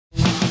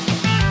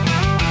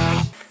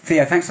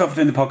Theo, thanks a lot for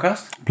doing the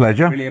podcast.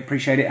 Pleasure. Really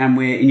appreciate it. And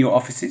we're in your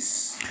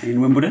offices in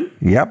Wimbledon.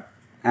 Yep.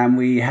 And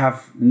we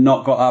have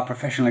not got our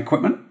professional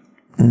equipment.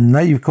 No,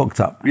 you've cocked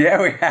up.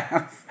 Yeah, we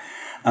have.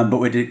 But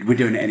we're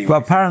doing it anyway.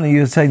 But apparently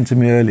you were saying to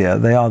me earlier,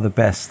 they are the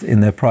best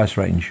in their price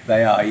range.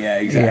 They are, yeah,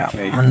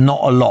 exactly. Yeah, and not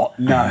a lot.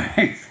 No,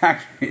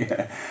 exactly.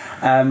 Yeah.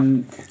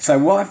 So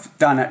what I've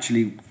done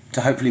actually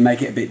to hopefully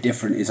make it a bit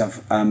different is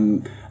I've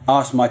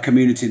asked my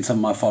community and some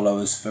of my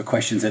followers for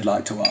questions they'd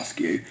like to ask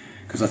you,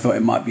 because I thought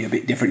it might be a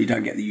bit different. You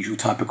don't get the usual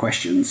type of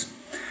questions.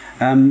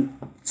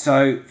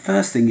 So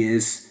first thing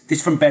is, this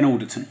is from Ben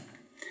Alderton.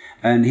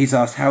 And he's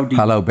asked, how do you...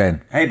 Hello,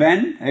 Ben. Hey,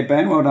 Ben. Hey,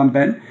 Ben. Well done,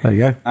 Ben. There you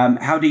go.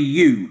 How do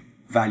you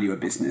value a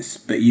business?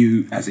 But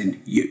you as in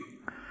you.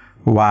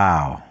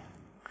 Wow.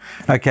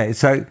 Okay,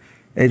 so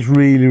it's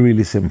really,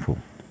 really simple.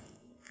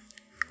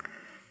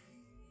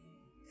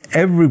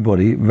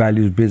 Everybody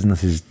values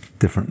businesses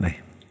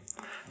differently.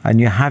 And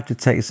you have to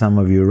take some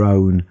of your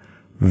own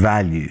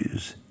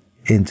values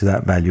into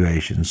that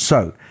valuation.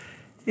 So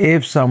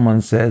if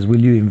someone says,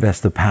 will you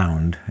invest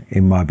 £1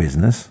 in my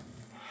business?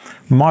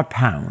 My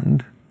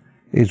pound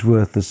is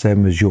worth the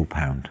same as your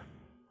pound.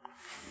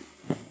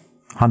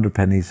 100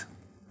 pennies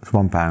is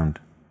 £1.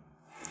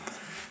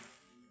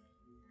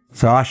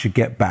 So I should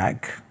get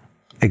back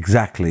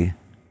exactly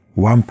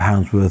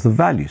 £1 worth of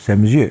value,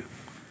 same as you.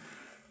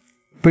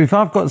 But if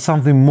I've got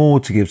something more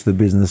to give to the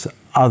business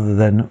other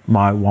than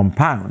my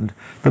 £1,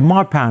 then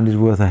my pound is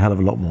worth a hell of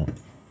a lot more.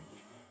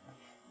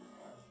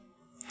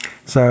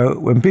 So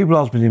when people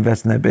ask me to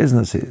invest in their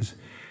businesses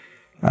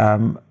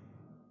and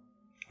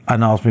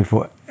ask me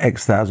for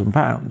X thousand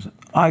pounds,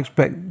 I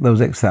expect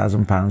those X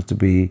thousand pounds to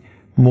be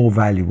more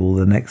valuable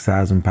than X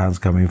thousand pounds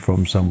coming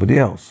from somebody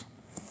else.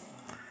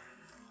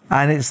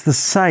 And it's the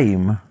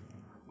same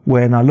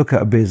when I look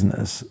at a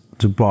business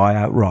to buy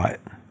outright.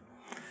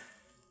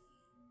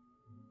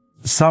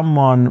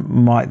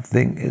 Someone might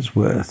think it's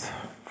worth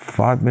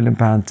 £5 million,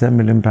 £10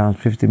 million,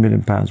 £50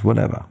 million,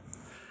 whatever.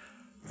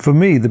 For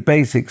me, the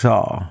basics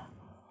are,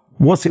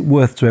 what's it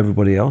worth to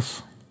everybody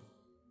else?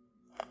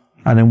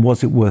 And then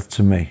what's it worth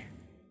to me?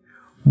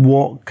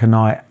 What can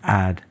I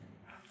add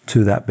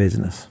to that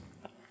business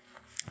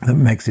that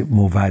makes it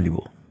more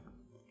valuable?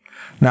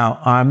 Now,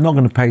 I'm not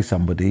going to pay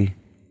somebody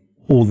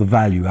all the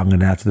value I'm going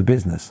to add to the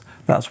business.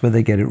 That's where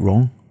they get it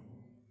wrong,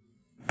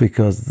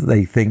 because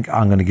they think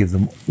I'm going to give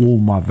them all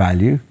my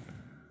value,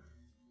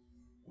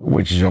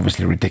 which is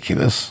obviously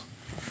ridiculous.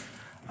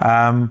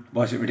 Why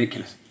is it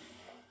ridiculous?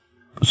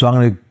 So I'm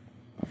going to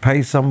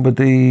pay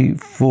somebody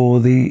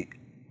for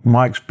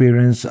my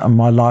experience and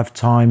my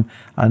lifetime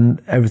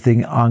and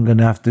everything I'm going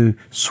to have to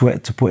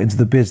sweat to put into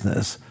the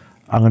business.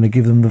 I'm going to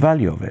give them the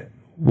value of it.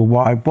 Well,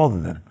 why bother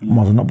then?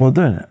 Might as well not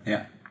bother doing it.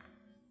 Yeah.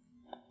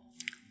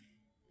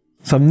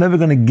 So I'm never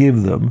going to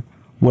give them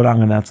what I'm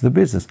going to add to the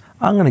business.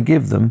 I'm going to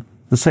give them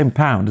the same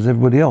pound as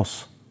everybody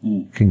else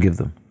can give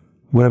them,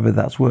 whatever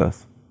that's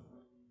worth.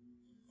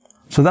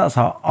 So that's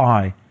how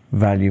I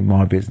value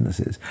my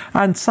businesses.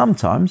 And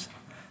sometimes,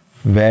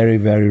 very,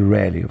 very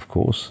rarely, of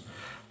course,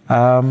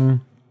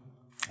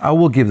 I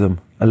will give them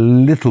a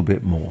little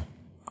bit more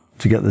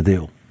to get the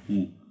deal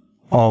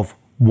of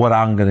what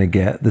I'm going to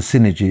get, the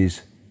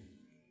synergies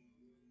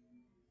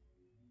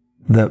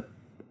that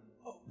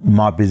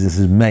my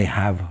businesses may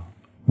have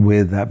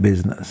with that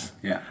business,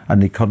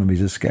 and the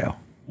economies of scale.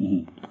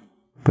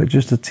 But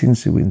just a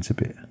tinsy-wincy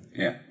bit.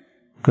 Yeah.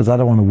 Because I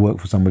don't want to work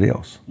for somebody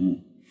else.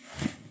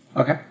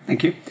 Okay,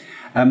 thank you.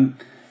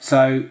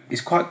 So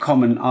it's quite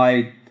common.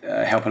 I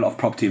help a lot of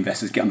property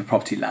investors get on the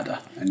property ladder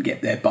and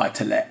get their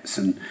buy-to-lets,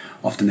 and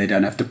often they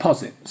don't have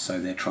deposits, so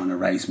they're trying to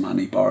raise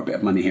money, borrow a bit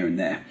of money here and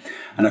there.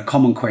 And a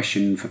common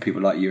question for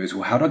people like you is,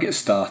 well, how do I get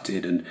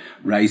started and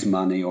raise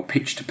money or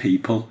pitch to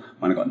people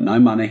when I've got no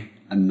money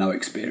and no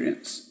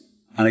experience?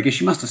 And I guess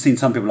you must have seen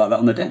some people like that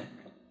on the den.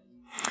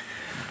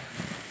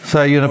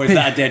 So you're or is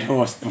that a dead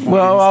horse? Before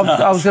well,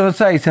 I was going to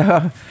say,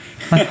 so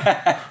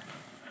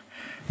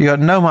you got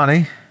no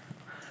money,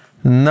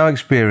 no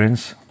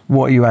experience.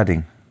 What are you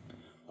adding?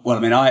 Well, I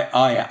mean,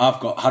 I've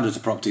got hundreds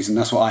of properties, and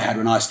that's what I had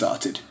when I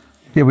started.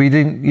 Yeah, but you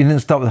didn't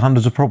start with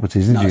hundreds of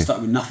properties, did you? No, I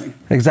started with nothing.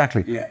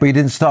 Exactly. Yeah. But you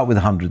didn't start with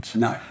hundreds.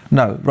 No.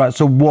 No, right.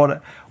 So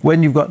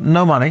when you've got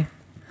no money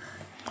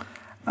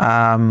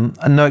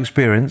and no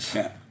experience,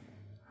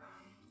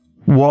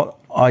 what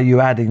are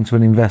you adding to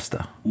an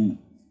investor?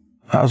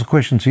 That was a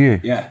question to you.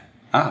 Yeah.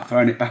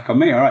 Throwing it back on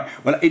me. All right.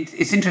 Well,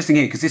 it's interesting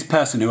here because this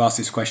person who asked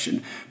this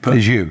question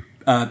is you.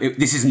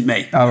 This isn't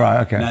me. Oh,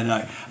 right, okay.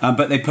 No.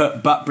 But they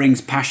put, but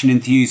brings passion,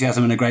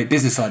 enthusiasm, and a great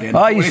business idea.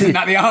 Isn't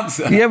that the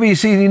answer? Yeah, but you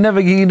see, you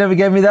never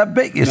gave me that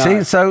bit. You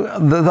see, so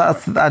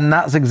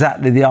that's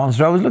exactly the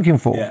answer I was looking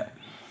for. Yeah.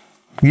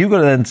 You've got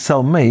to then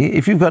tell me,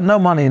 if you've got no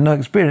money and no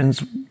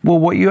experience, well,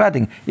 what are you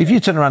adding? If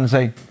you turn around and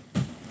say,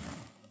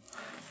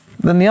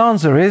 then the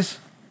answer is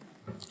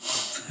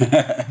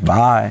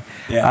bye.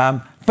 Yeah.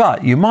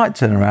 But you might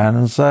turn around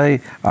and say,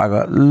 I've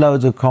got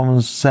loads of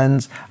common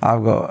sense,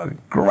 I've got a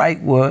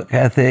great work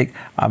ethic,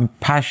 I'm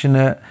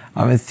passionate,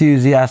 I'm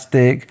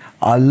enthusiastic,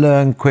 I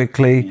learn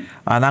quickly,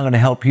 and I'm going to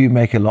help you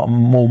make a lot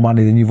more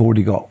money than you've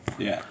already got.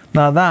 Yeah.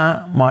 Now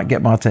that might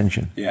get my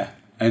attention. Yeah.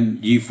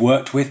 And you've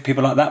worked with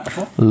people like that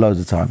before? Loads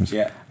of times.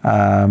 Yeah.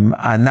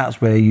 And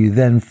that's where you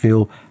then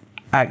feel,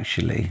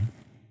 actually,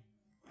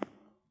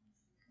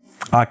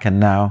 I can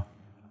now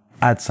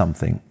add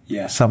something.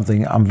 Yeah.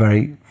 Something I'm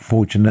very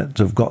fortunate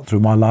to have got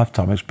through my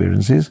lifetime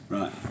experiences.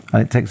 Right.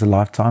 And it takes a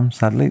lifetime,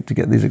 sadly, to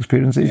get these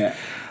experiences. Yeah.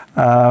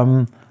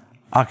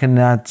 I can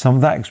add some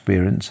of that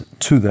experience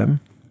to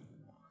them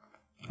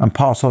and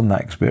pass on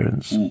that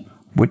experience,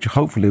 which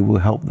hopefully will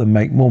help them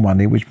make more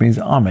money, which means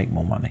I make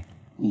more money.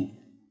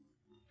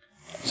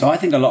 So I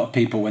think a lot of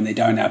people, when they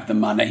don't have the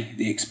money,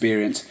 the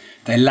experience,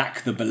 they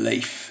lack the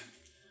belief.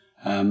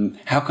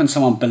 How can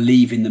someone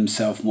believe in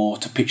themselves more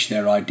to pitch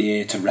their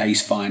idea, to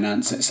raise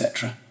finance,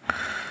 etc.?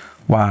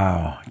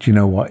 Wow. Do you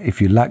know what?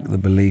 If you lack the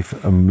belief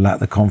and lack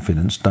the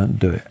confidence, don't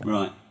do it.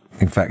 Right.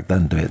 In fact,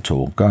 don't do it at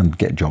all. Go and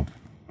get a job.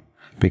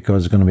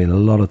 Because there's going to be a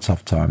lot of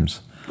tough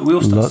times. But we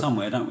all start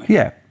somewhere, don't we?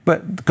 Yeah,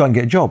 but go and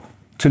get a job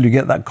till you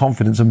get that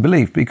confidence and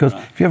belief. Because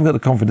if you haven't got the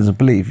confidence and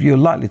belief, you're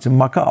likely to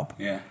muck up.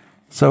 Yeah.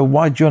 So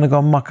why do you want to go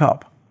and muck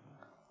up?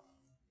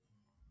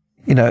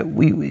 You know,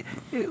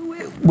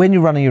 when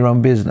you're running your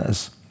own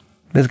business,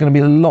 there's going to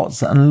be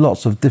lots and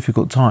lots of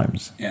difficult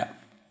times. Yeah.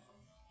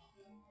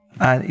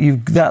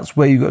 And that's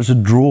where you've got to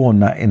draw on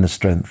that inner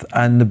strength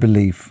and the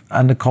belief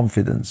and the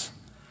confidence.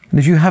 And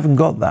if you haven't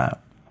got that,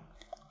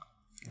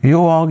 you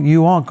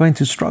are going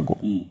to struggle.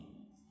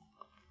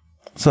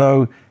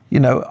 So, you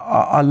know,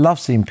 I love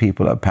seeing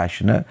people that are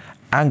passionate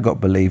and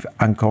got belief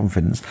and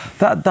confidence.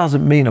 That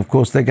doesn't mean, of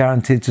course, they're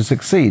guaranteed to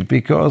succeed,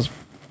 because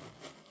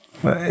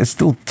it's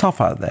still tough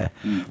out there.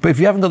 But if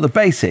you haven't got the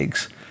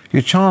basics,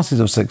 your chances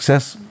of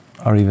success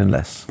are even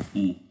less.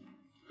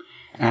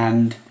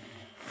 And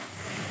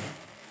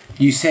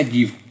you said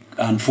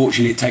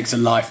unfortunately, it takes a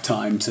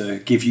lifetime to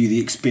give you the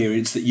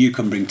experience that you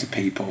can bring to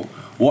people.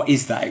 What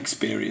is that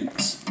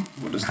experience?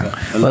 What does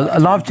a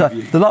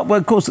lifetime? Well,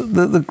 of course,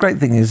 the great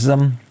thing is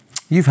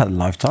you've had a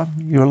lifetime.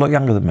 You're a lot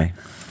younger than me.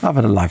 I've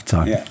had a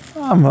lifetime. Yeah.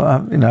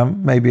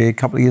 I'm, maybe a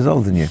couple of years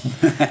older than you.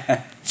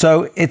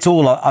 So it's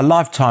all a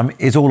lifetime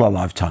is all our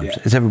lifetimes.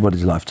 Yeah. It's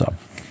everybody's lifetime.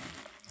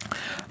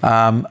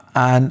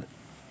 And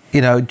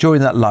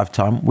during that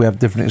lifetime, we have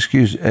different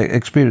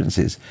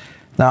experiences.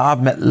 Now,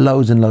 I've met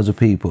loads and loads of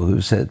people who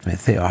have said to me,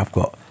 Theo, I've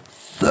got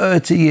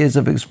 30 years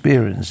of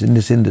experience in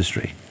this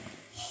industry.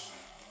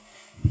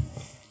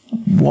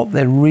 What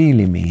they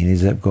really mean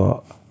is they've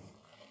got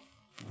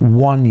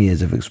 1 year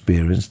of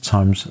experience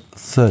times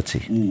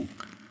 30.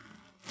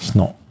 It's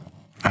not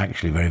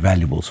actually very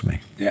valuable to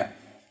me. Yeah.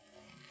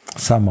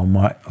 Someone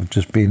might have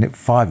just been in it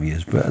 5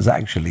 years, but has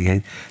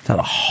actually done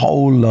a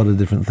whole lot of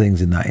different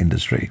things in that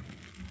industry.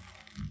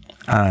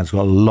 And has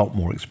got a lot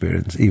more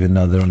experience, even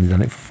though they've only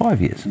done it for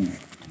 5 years.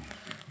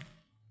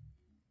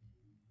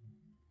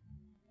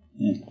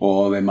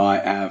 Or they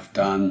might have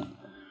done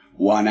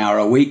 1 hour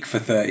a week for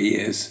 30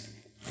 years.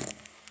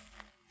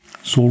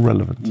 It's all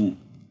relevant.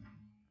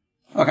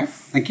 Okay,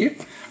 thank you.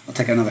 I'll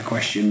take another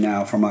question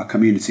now from our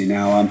community.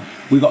 Now,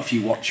 we've got a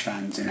few watch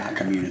fans in our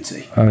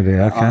community. Oh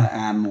dear, okay. I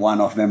am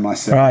one of them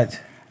myself. Right.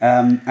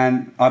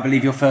 And I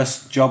believe your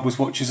first job was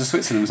Watches of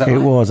Switzerland, was that right?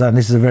 It was, and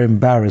this is a very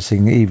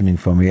embarrassing evening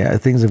for me.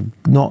 Things have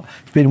not,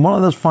 it's been one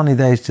of those funny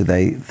days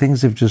today.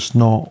 Things have just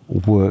not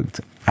worked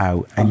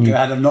out. I'm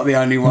glad I'm not the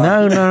only one.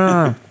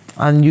 No.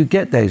 And you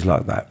get days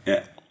like that.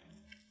 Yeah.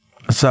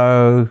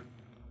 So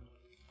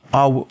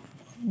I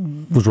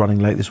was running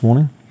late this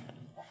morning.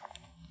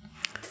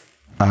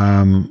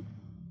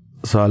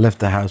 So I left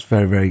the house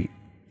very, very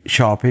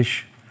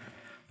sharpish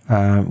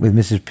with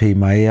Mrs. P,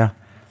 my ear.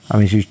 I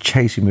mean, she was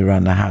chasing me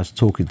around the house,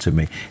 talking to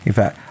me. In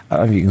fact, I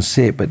don't know if you can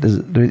see it, but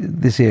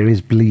this ear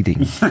is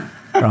bleeding,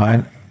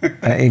 right?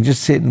 And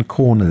just sit in the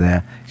corner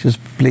there, it's just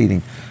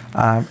bleeding.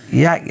 Yeah.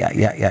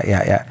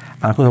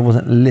 And of course, I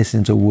wasn't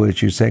listening to a word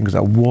she was saying because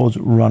I was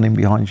running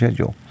behind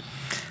schedule.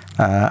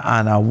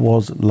 And I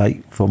was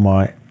late for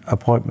my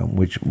appointment,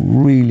 which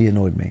really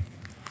annoyed me.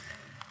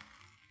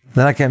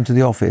 Then I came to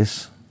the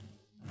office,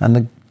 and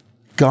the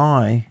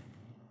guy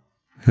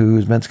who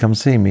was meant to come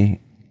see me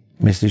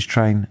missed his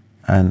train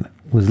and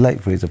was late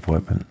for his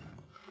appointment.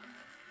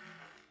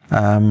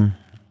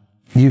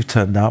 You've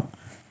turned up.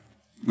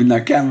 With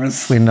no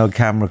cameras. With no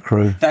camera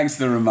crew. Thanks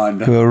for the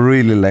reminder. Who are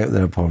really late with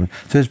their appointment.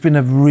 So it's been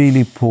a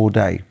really poor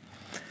day.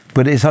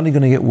 But it's only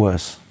going to get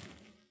worse.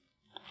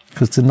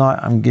 Because tonight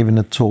I'm giving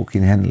a talk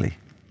in Henley.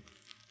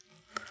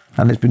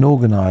 And it's been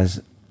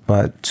organised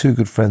by two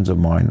good friends of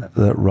mine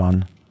that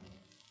run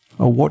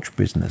a watch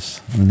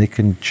business, Nick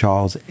and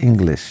Giles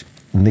English.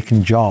 Nick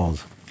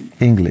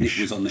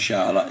was on the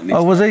show.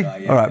 Oh, was he?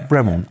 Yeah, all right,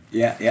 Bremont.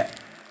 Yeah.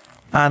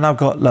 And I've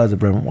got loads of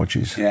Bremont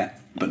watches. Yeah,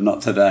 but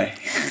not today.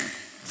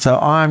 So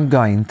I'm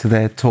going to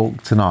their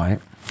talk tonight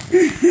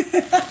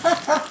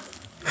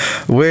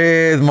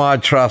with my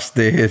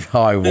trusted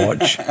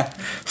iWatch.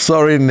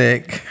 Sorry,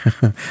 Nick.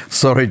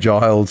 Sorry,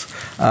 Giles.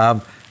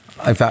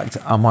 In fact,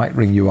 I might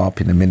ring you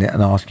up in a minute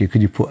and ask you,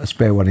 could you put a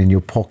spare one in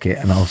your pocket,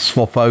 and I'll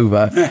swap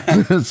over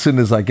as soon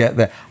as I get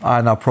there,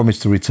 and I promise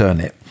to return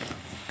it.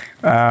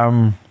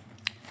 I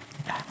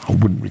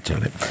wouldn't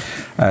return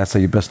it, so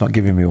you best not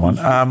giving me one.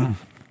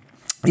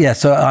 Yeah,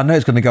 so I know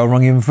it's going to go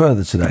wrong even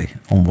further today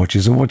on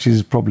watches, and watches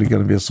is probably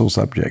going to be a sore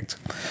subject.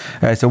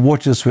 So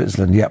Watches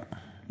Switzerland, yep.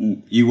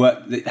 You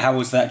worked. How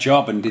was that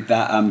job, and did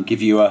that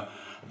give you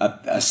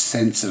a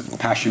sense of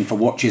passion for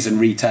watches and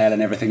retail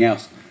and everything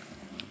else?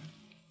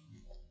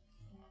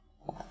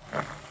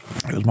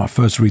 It was my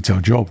first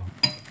retail job,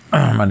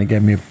 and it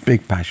gave me a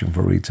big passion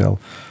for retail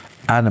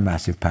and a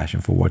massive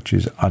passion for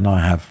watches, and I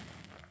have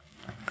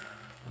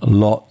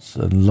lots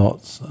and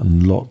lots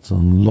and lots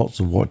and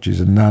lots of watches,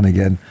 and now and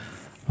again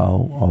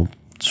I'll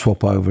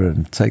swap over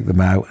and take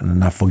them out, and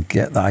then I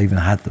forget that I even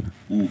had them,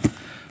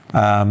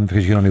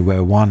 because you can only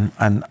wear one.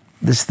 And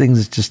this thing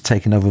has just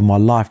taken over my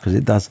life because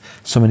it does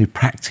so many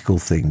practical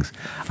things,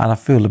 and I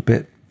feel a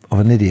bit of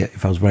an idiot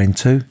if I was wearing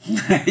two.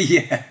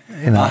 Yeah,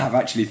 you know, I have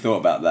actually thought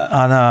about that.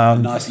 I know,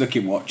 a nice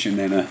looking watch, and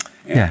then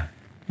yeah.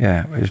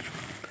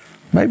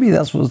 Maybe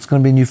that's what's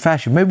going to be a new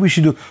fashion. Maybe we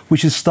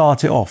should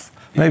start it off.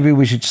 Maybe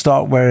we should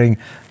start wearing,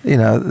 you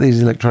know,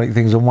 these electronic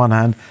things on one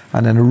hand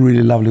and then a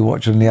really lovely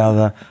watch on the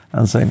other,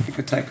 and saying you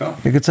could take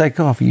off. You could take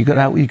off. You got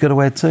to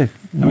wear two.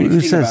 I mean, if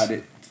you think about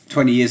it,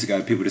 20 years ago,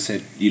 people would have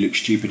said you look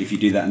stupid if you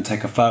do that and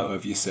take a photo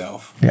of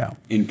yourself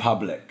in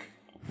public.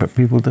 But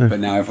people do. But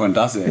now everyone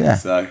does it. Yeah,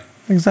 so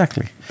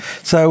exactly.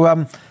 So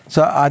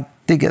I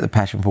did get the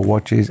passion for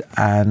watches,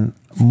 and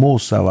more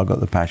so, I got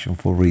the passion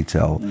for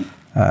retail,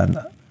 and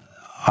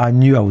I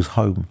knew I was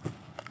home.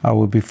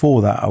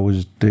 Before that, I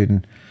was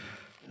doing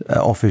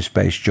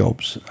office-based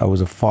jobs. I was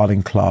a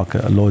filing clerk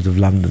at Lloyd's of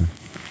London,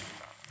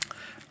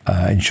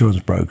 insurance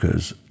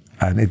brokers,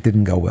 and it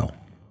didn't go well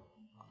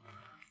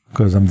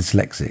because I'm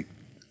dyslexic.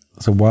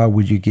 So why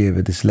would you give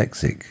a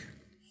dyslexic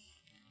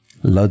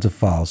loads of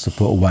files to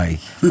put away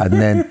and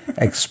then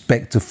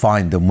expect to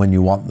find them when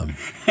you want them?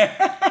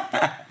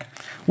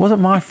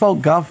 Wasn't my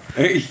fault, Gov.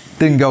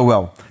 Didn't go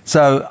well.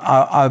 So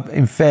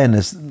in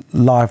fairness,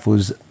 life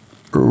was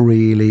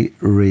really,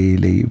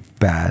 really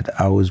bad.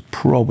 I was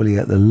probably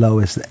at the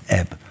lowest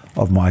ebb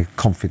of my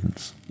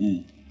confidence.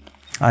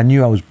 I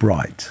knew I was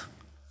bright.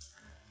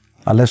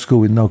 I left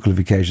school with no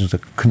qualifications. I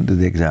couldn't do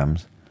the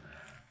exams.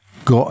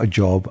 Got a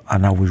job,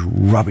 and I was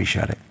rubbish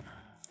at it.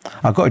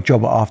 I got a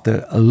job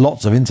after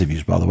lots of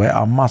interviews, by the way.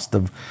 I must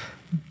have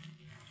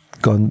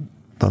done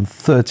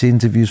 30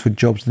 interviews for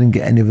jobs, didn't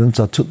get any of them,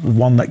 so I took the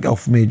one that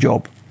offered me a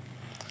job.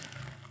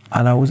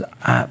 And I was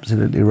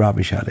absolutely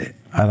rubbish at it.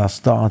 And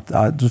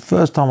the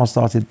first time I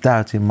started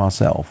doubting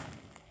myself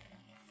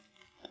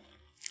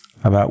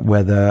about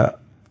whether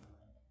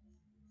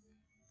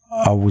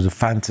I was a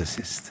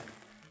fantasist.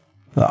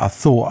 That I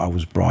thought I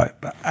was bright,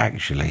 but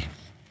actually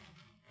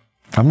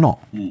I'm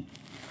not.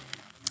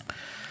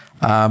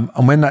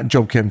 And when that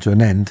job came to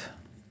an end,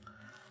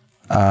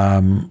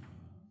 I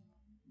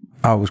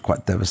was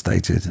quite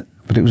devastated,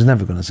 but it was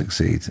never going to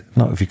succeed,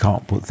 not if you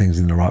can't put things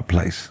in the right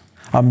place.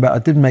 I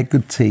did make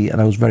good tea,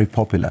 and I was very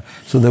popular.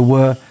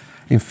 So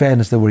in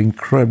fairness, they were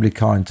incredibly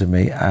kind to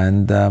me,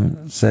 and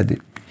said,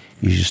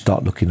 you should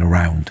start looking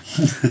around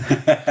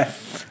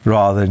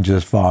rather than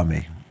just fire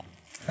me,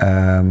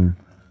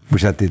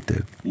 which I did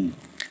do.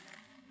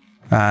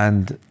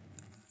 And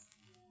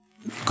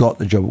got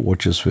the job at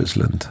Watches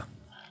Switzerland.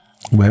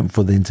 Went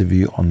for the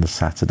interview on the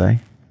Saturday.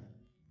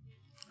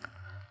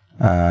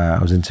 I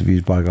was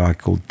interviewed by a guy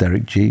called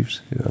Derek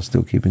Jeeves, who I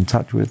still keep in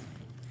touch with.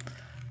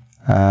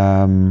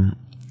 I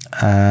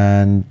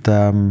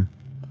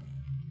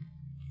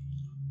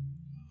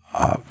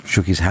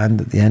shook his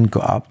hand at the end,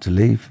 got up to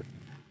leave,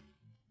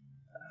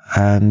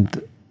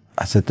 and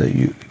I said,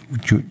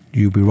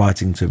 you'll be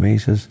writing to me? He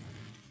says,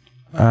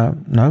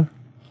 no.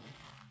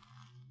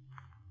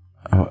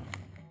 I went,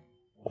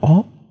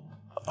 what?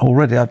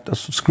 Already? I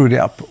screwed it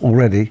up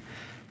already.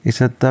 He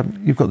said,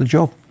 you've got the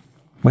job.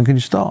 When can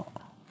you start?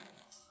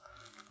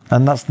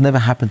 And that's never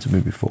happened to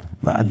me before.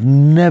 That had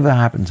never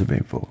happened to me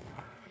before.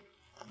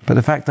 But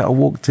the fact that I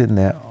walked in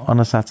there on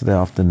a Saturday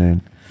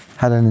afternoon,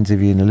 had an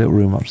interview in a little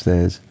room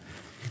upstairs,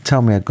 he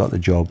told me I'd got the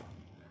job,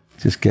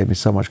 just gave me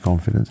so much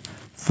confidence.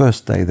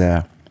 First day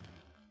there,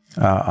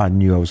 I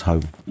knew I was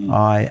home.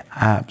 I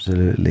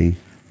absolutely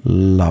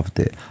loved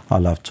it. I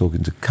loved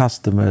talking to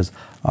customers.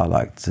 I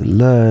liked to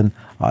learn.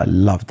 I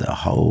loved the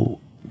whole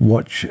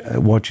watches.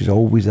 I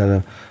always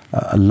had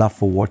a love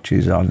for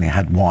watches. I only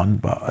had one,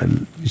 but I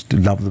used to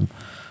love them.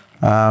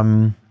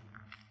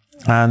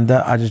 And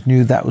I just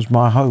knew that was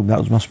my home. That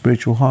was my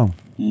spiritual home.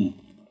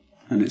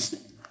 And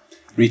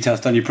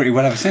retail's done you pretty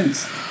well ever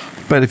since.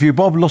 But a few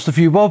bob, lost a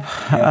few bob.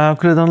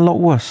 Could have done a lot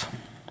worse.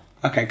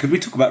 Okay, could we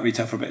talk about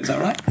retail for a bit? Is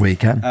that right? We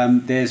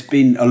can. There's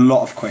been a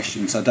lot of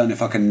questions. I don't know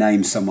if I can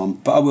name someone,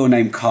 but I will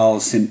name Carl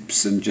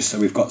Simpson just so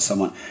we've got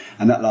someone.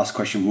 And that last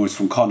question was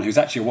from Connor, who's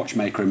actually a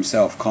watchmaker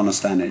himself, Connor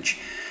Stanage.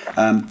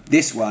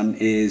 This one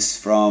is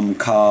from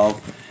Carl,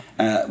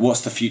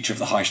 what's the future of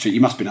the high street?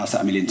 You must have been asked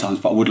that a million times,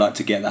 but I would like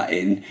to get that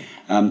in.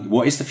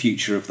 What is the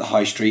future of the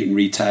high street and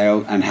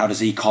retail, and how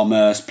does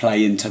e-commerce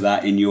play into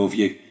that in your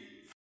view?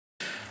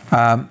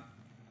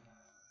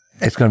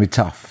 It's going to be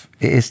tough.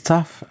 It is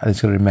tough, and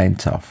it's going to remain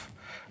tough.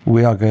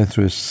 We are going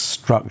through a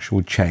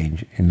structural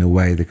change in the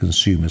way the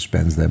consumer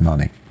spends their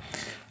money.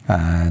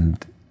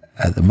 And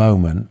at the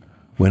moment,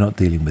 we're not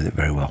dealing with it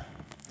very well,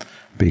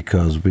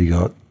 because we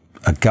got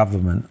a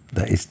government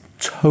that is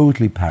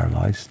totally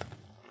paralysed,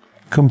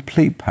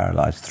 complete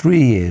paralysed. 3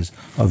 years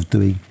of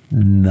doing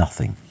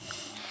nothing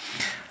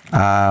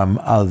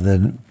other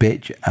than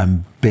bitch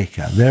and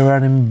bicker. They're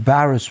an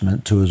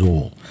embarrassment to us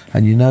all,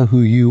 and you know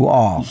who you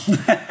are.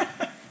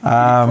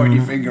 Point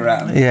your finger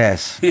at them.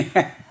 Yes,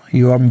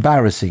 you are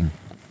embarrassing.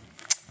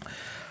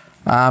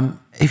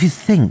 If you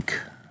think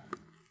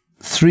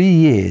 3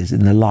 years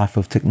in the life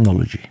of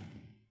technology,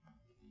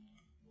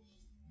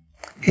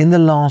 in the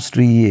last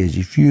 3 years,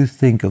 if you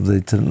think of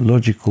the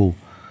technological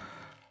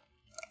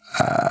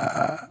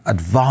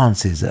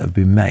advances that have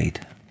been made,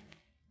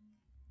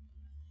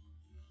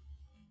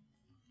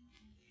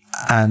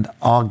 and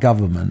our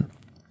government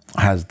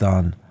has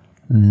done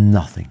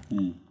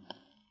nothing.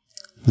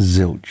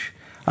 Zilch.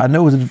 I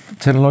know there was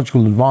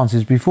technological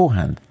advances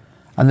beforehand,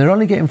 and they're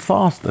only getting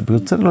faster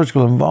because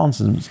technological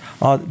advancements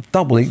are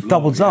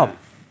doubles up.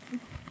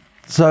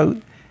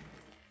 So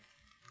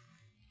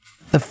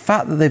the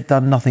fact that they've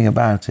done nothing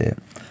about it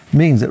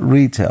means that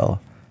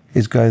retail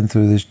is going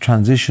through this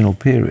transitional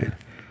period.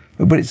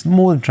 But it's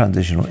more than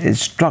transitional,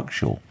 it's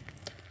structural.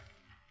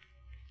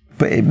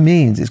 But it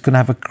means it's going to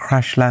have a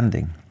crash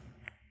landing,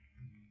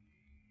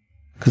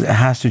 because it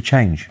has to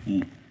change.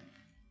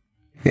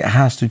 It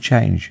has to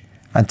change.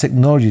 And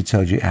technology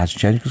tells you it has to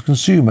change, because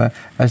consumer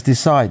has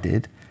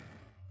decided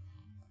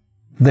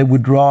they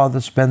would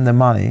rather spend their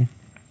money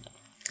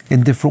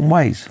in different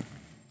ways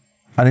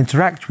and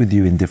interact with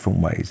you in different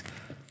ways.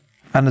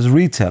 And as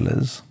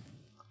retailers,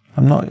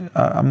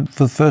 I'm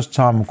for the first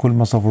time, I'm calling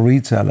myself a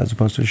retailer as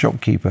opposed to a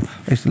shopkeeper.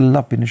 I used to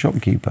love being a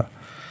shopkeeper.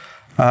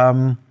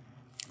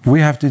 We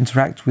have to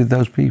interact with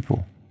those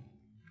people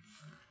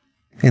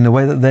in the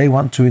way that they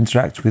want to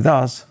interact with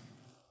us,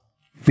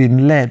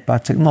 being led by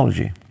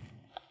technology.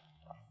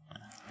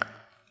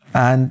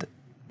 And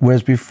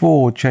whereas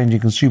before changing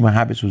consumer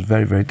habits was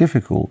very, very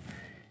difficult,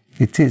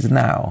 it is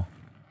now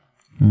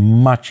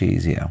much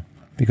easier,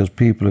 because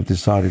people have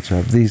decided to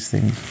have these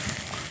things,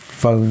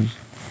 phones,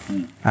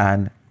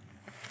 and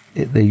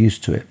they're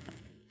used to it.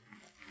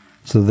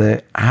 So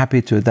they're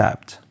happy to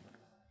adapt.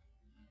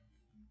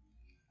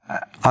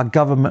 Our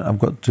government have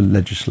got to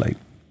legislate.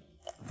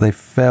 They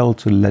failed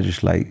to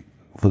legislate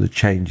for the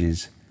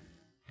changes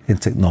in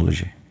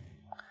technology.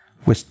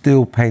 We're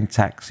still paying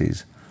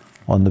taxes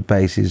on the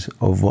basis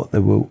of what they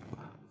were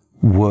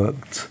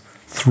worked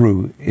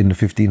through in the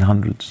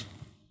 1500s.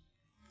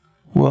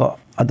 Well,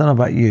 I don't know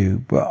about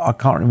you, but I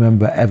can't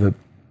remember ever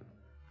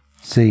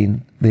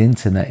seeing the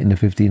internet in the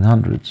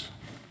 1500s,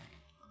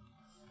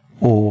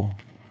 or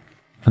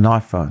an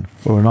iPhone,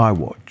 or an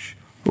iWatch,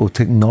 or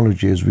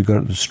technology as we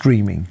got to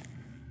streaming.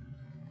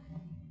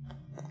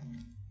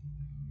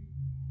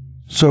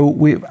 So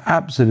we've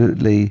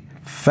absolutely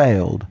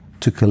failed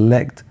to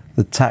collect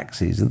the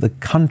taxes that the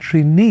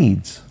country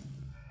needs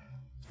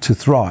to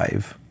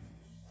thrive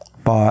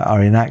by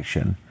our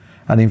inaction,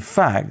 and in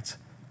fact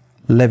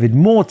levied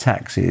more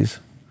taxes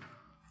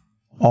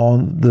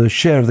on the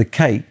share of the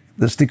cake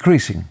that's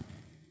decreasing.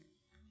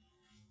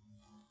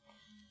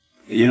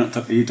 Are you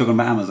talking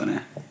about Amazon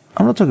here?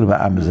 I'm not talking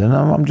about Amazon.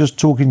 I'm just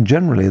talking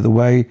generally the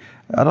way.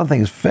 I don't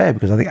think it's fair,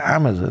 because I think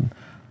Amazon,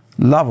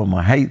 love them,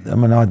 I hate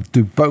them, and I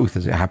do both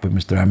as it happened,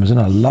 Mr. Amazon.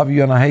 I love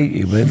you and I hate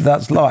you, but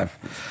that's life.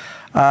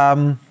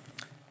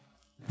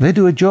 They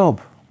do a job.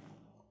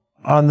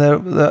 And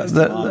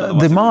the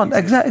demand,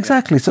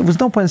 exactly. So there's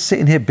no point in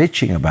sitting here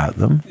bitching about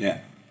them. Yeah.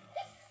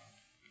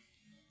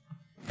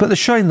 But they're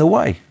showing the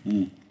way.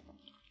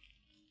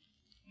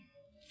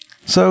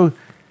 So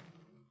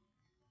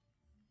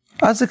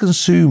as the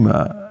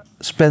consumer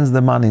spends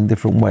their money in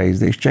different ways,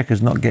 the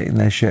exchequer's not getting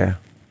their share.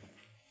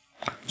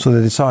 So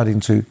they're deciding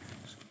to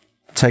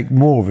take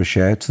more of a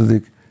share to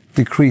the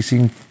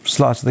decreasing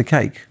slice of the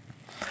cake.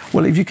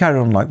 Well, if you carry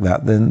on like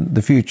that, then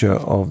the future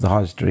of the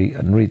high street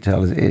and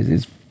retail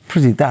is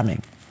pretty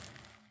damning.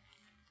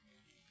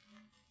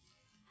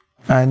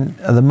 And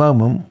at the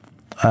moment,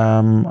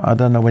 I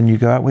don't know when you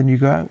go out. When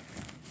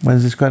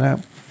is this going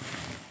out?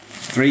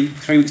 Three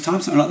weeks' time,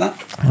 something like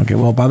that. Okay,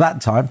 well, by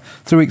that time,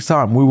 3 weeks'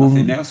 time, we will.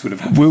 Nothing else would have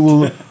happened. We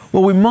will.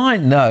 Well, we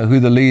might know who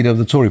the leader of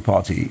the Tory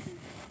party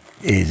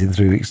is in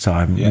 3 weeks'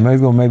 time. Yeah.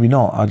 Maybe or maybe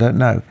not. I don't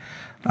know.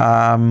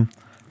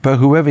 But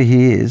whoever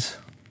he is,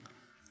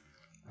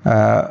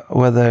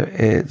 whether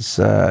it's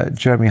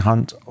Jeremy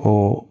Hunt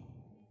or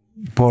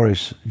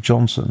Boris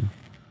Johnson,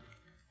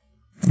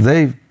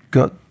 they've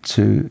got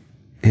to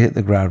hit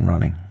the ground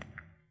running.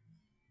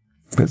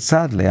 But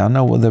sadly, I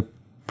know what their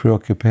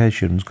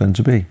preoccupation is going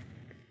to be.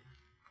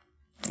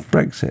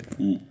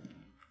 Brexit.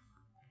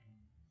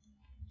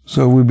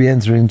 So we'll be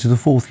entering into the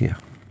 4th year.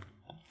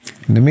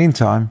 In the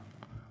meantime,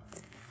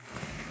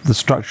 the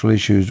structural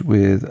issues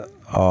with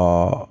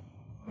our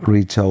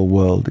retail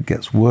world, it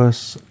gets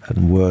worse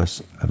and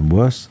worse and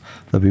worse.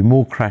 There'll be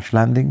more crash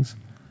landings,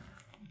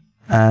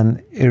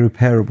 and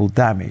irreparable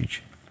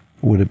damage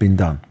would have been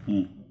done.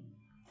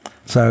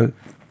 So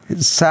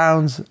it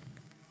sounds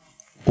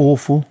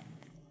awful,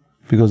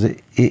 because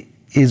it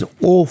is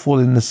awful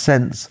in the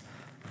sense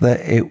that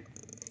it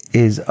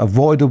is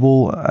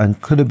avoidable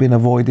and could have been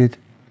avoided.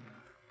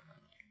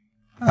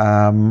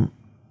 On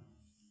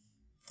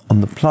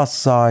the plus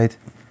side,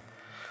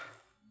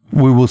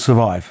 we will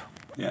survive.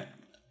 Yeah.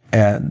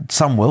 And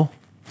some will,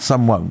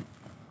 some won't.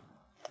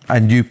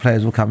 And new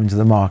players will come into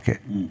the market.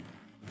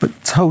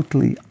 But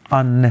totally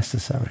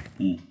unnecessary.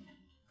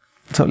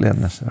 Totally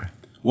unnecessary.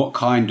 What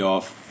kind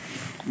of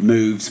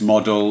moves,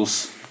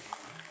 models,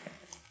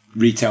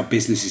 retail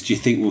businesses do you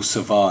think will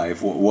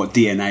survive? What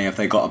DNA have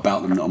they got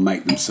about them that will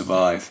make them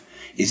survive?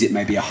 Is it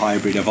maybe a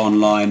hybrid of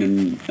online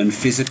and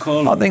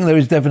physical? I think there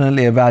is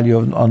definitely a value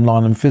of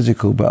online and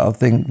physical, but I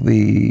think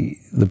the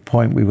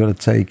point we've got to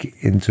take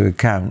into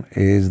account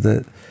is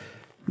that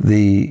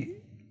the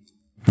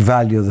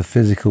value of the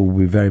physical will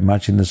be very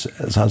much in this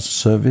as a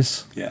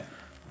service. Yeah.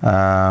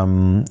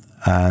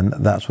 And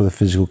that's where the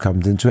physical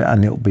comes into it,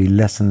 and it'll be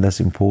less and less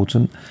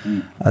important.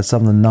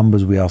 Some of the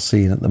numbers we are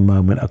seeing at the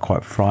moment are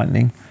quite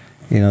frightening.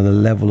 You know, the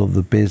level of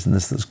the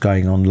business that's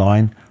going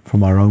online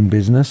from our own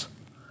business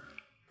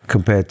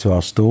compared to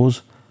our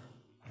stores,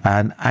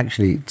 and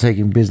actually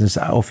taking business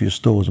out of your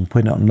stores and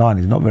putting it online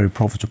is not very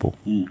profitable,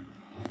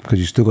 because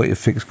you've still got your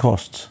fixed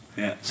costs.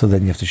 Yeah. So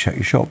then you have to shut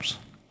your shops.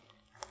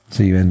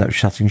 So you end up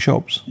shutting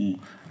shops,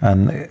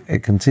 and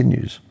it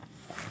continues.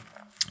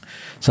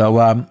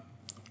 So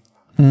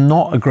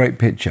not a great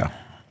picture.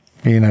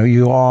 You know,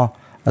 you are,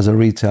 as a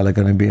retailer,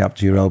 going to be up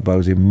to your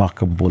elbows in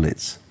muck and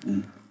bullets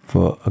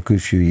for a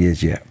good few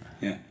years yet.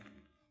 Yeah.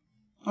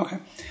 Okay.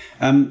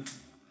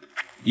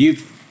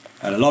 You've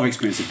had a lot of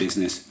experience in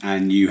business,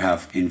 and you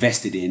have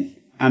invested in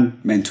and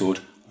mentored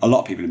a lot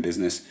of people in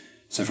business.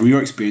 So from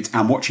your experience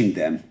and watching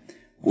them,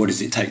 what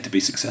does it take to be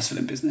successful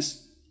in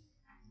business?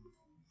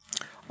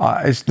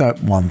 It's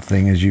not one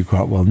thing, as you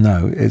quite well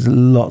know. It's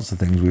lots of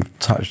things. We've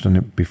touched on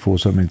it before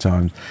so many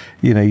times.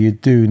 You know, you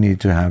do need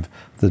to have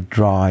the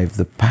drive,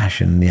 the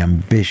passion, the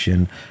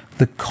ambition,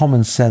 the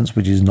common sense,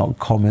 which is not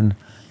common.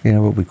 You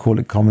know, what we call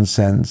it common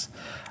sense.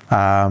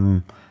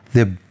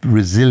 The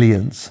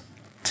resilience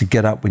to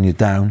get up when you're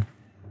down.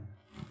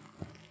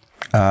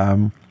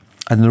 And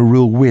the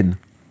real will,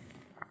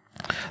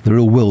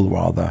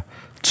 rather,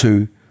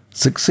 to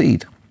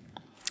succeed.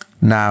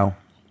 Now,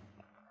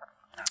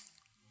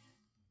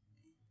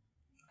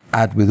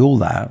 add with all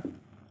that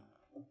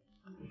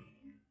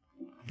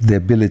the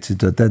ability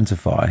to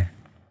identify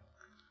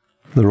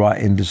the right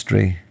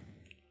industry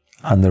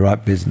and the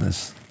right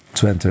business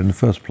to enter in the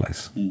first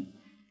place.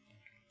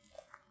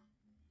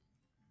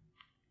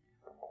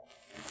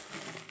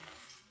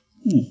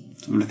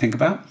 Something to think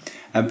about.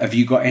 Have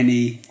you got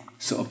any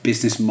sort of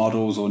business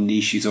models or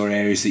niches or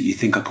areas that you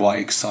think are quite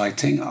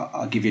exciting?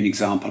 I'll give you an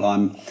example.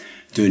 I'm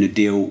doing a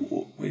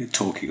deal, we're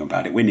talking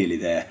about it, we're nearly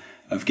there,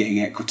 of getting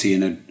equity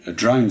in a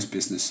drones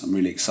business. I'm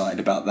really excited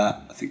about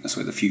that. I think that's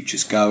where the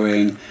future's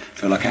going. I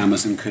feel like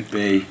Amazon could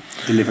be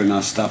delivering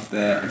our stuff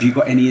there. Have you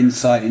got any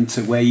insight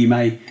into where you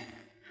may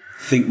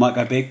think might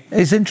go big?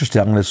 It's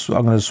interesting. I'm going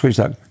to switch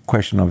that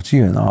question over to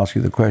you and ask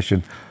you the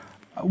question.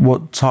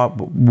 What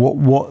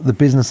the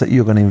business that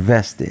you're going to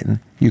invest in,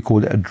 you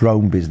call it a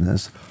drone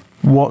business.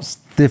 What's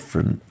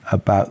different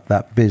about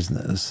that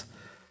business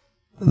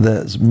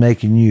that's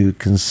making you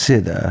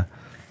consider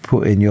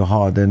putting your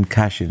hard-earned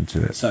cash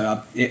into it?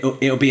 So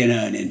it'll be an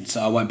earning,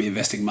 so I won't be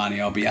investing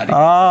money, I'll be adding...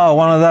 Oh,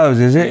 one of those,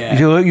 is it? Yeah.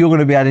 You're going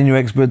to be adding your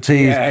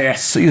expertise. Yeah.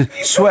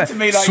 Sweat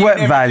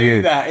like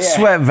value. Yeah.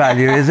 Sweat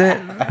value, is it?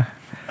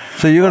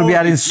 So you're going to be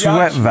adding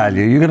sweat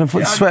value. You're going to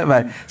put sweat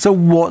value. So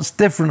what's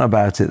different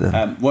about it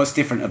then? What's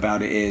different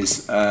about it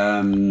is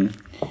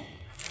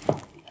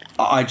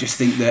I just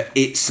think that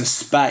it's a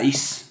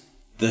space,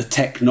 the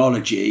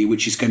technology,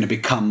 which is going to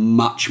become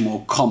much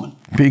more common.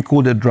 But you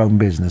called it a drone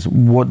business.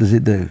 What does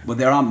it do? Well,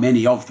 there aren't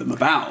many of them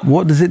about.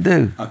 What does it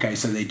do? Okay,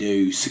 so they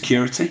do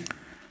security.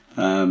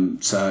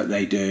 So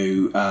they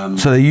do...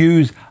 so they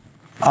use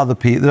other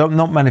people. They're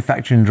not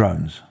manufacturing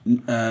drones.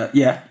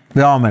 Yeah.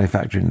 They are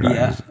manufacturing drones.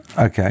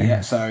 Yeah. Okay.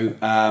 Yeah, so...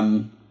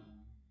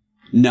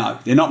 no,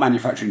 they're not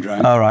manufacturing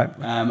drones. All right.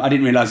 I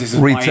didn't realise this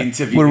was my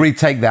interview. We'll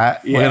retake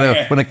that. Yeah,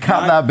 we're going to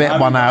cut that bit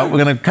out.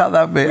 We're going to cut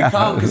that bit out. We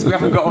can't, because we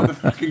haven't got all the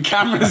fucking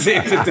cameras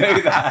here to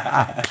do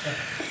that.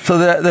 So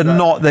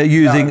they're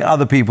using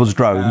other people's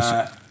drones.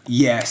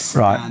 Yes.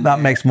 Right, that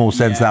makes more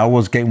sense now. I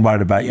was getting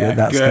worried about you at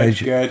that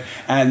stage. Good.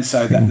 And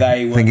so that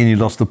they were... Thinking you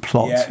lost the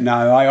plot. Yeah,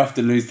 no, I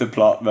often lose the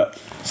plot. But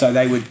so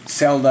they would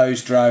sell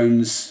those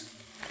drones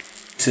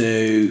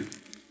to...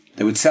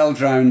 They would sell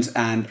drones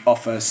and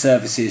offer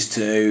services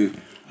to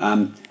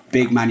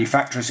big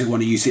manufacturers who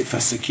want to use it for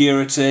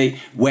security,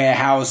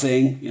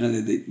 warehousing. You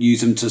know, they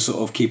use them to sort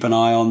of keep an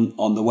eye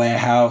on the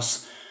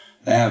warehouse.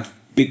 They have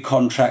big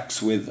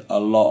contracts with a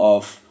lot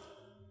of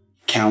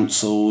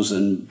councils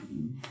and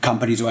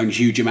companies who own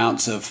huge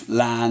amounts of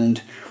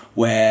land,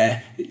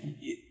 where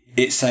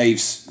it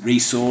saves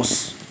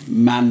resource,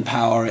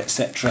 manpower,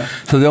 etc.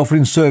 So they're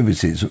offering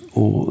services,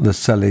 or they're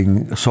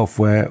selling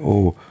software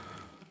or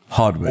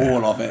hardware?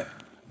 All of it.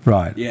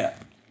 Right. Yeah.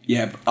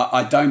 Yeah.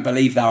 I don't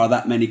believe there are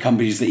that many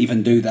companies that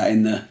even do that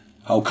in the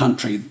whole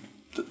country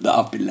that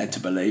I've been led to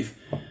believe.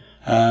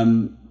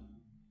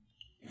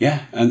 Yeah.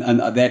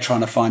 And they're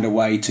trying to find a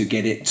way to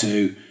get it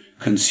to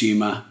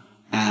consumer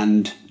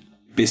and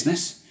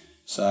business.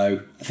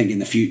 So I think in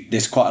the future,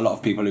 there's quite a lot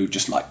of people who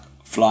just like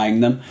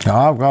flying them.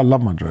 I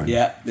love my drone.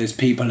 Yeah. There's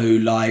people who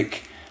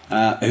like,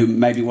 who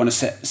maybe want to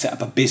set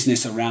up a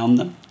business around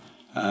them,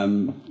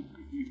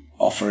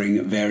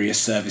 offering various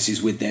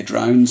services with their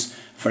drones.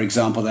 For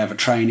example, they have a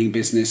training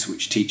business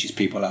which teaches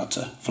people how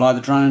to fly the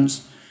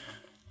drones.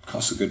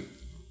 Costs a good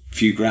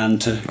few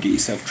grand to get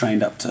yourself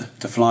trained up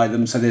to fly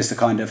them. So there's the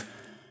kind of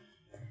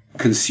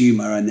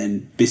consumer and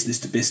then business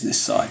to business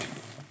side.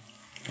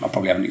 I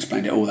probably haven't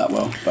explained it all that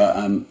well, but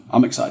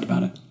I'm excited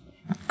about it.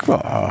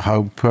 Well, I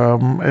hope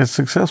it's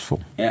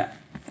successful. Yeah.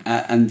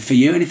 And for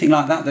you, anything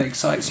like that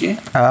excites you?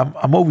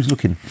 I'm always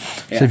looking.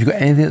 Yeah. So if you've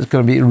got anything that's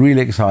going to be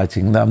really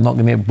exciting that I'm not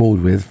going to get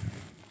bored with,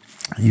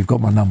 you've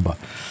got my number.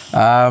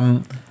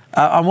 I'm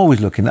always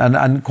looking,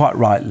 and quite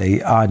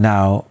rightly, I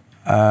now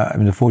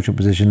am in a fortunate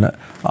position that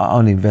I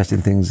only invest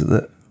in things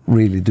that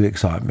really do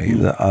excite me,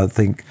 that I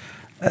think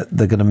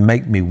they're going to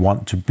make me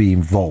want to be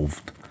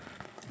involved.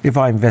 If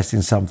I invest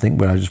in something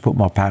where I just put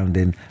my pound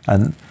in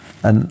and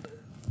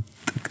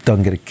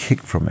don't get a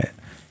kick from it,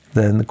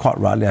 then quite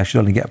rightly I should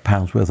only get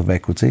 £1 worth of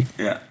equity.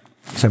 Yeah.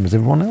 Same as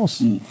everyone else.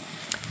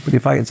 But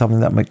if I get something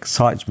that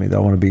excites me, that I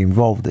want to be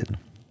involved in,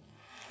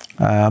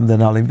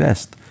 then I'll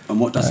invest. And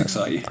what does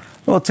excite you?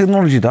 Well,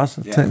 technology does.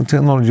 Yeah.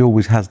 Technology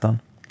always has done.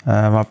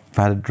 I've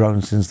had a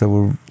drone since they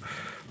were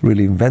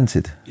really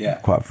invented, Yeah.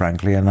 quite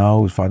frankly, and I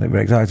always find it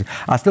very exciting.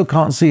 I still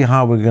can't see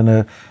how we're going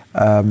to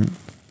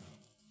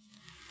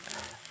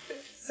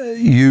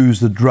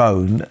use the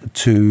drone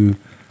to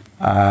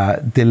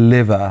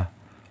deliver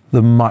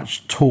the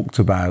much talked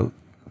about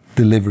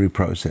delivery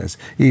process,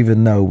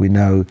 even though we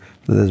know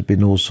that there's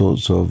been all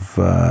sorts of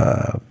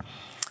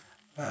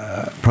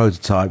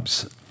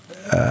prototypes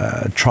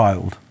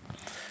trialed,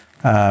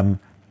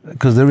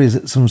 because there is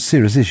some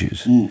serious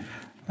issues.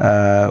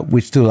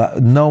 Which still,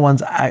 no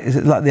one's, it's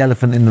like the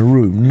elephant in the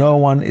room. No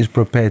one is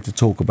prepared to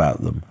talk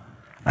about them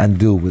and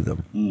deal with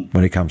them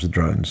when it comes to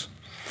drones.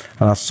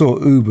 And I saw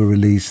Uber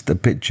released a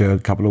picture a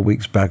couple of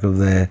weeks back of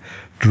their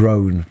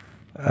drone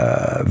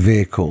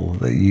vehicle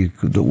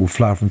that will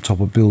fly from top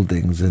of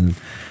buildings, and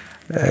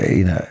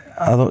I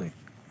thought,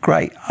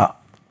 great.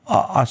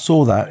 I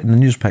saw that in the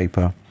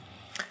newspaper,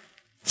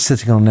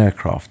 sitting on an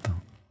aircraft,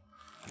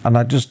 and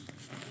I just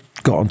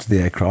got onto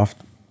the aircraft.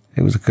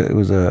 It was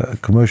a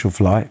commercial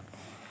flight.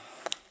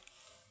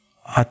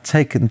 I'd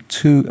taken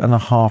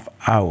 2.5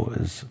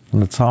 hours from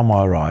the time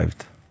I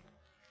arrived,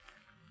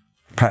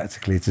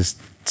 practically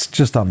just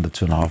under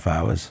 2.5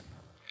 hours,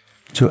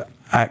 to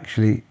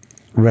actually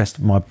rest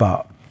my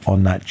butt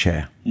on that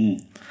chair.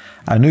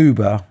 And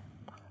Uber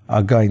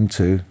are going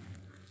to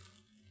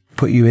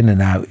put you in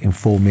and out in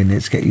 4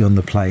 minutes, get you on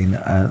the plane,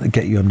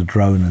 get you on the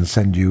drone and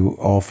send you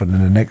off, and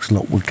then the next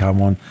lot would come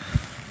on.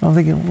 And I'm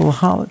thinking,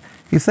 well,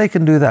 if they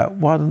can do that,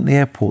 why don't the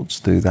airports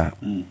do that?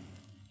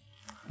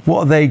 What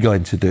are they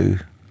going to do?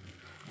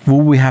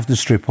 Will we have to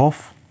strip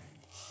off?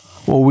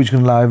 Or are we just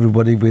going to allow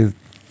everybody with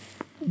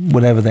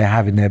whatever they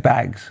have in their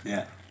bags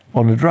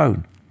on a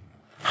drone?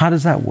 How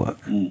does that work?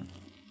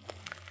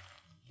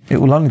 It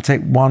will only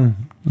take one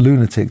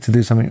lunatic to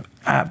do something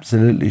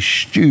absolutely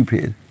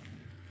stupid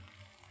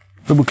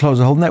that would close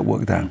the whole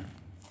network down.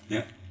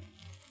 Yeah.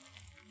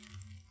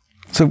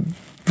 So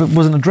it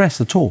wasn't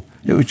addressed at all.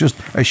 It was just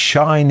a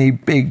shiny,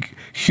 big,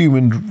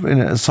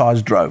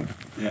 human-sized drone.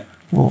 Yeah.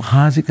 Well,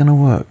 how's it going to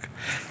work?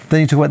 Then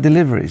you talk about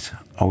deliveries.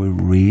 Are we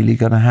really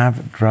going to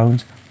have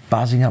drones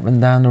buzzing up and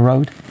down the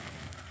road?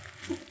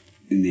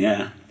 In the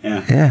air.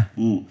 Yeah.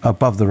 Yeah.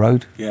 Above the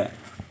road. Yeah.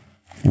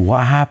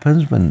 What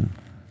happens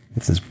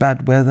if there's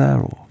bad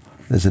weather or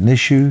there's an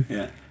issue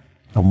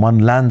and one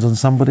lands on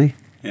somebody?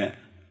 Yeah.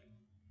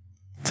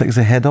 Takes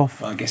their head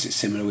off. Well, I guess it's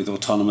similar with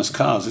autonomous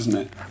cars, isn't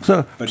it?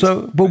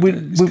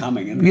 It's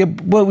coming, isn't it? Yeah,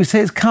 well, we say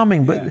it's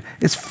coming, but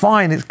it's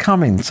fine, it's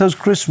coming. So's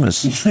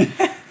Christmas.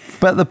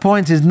 But the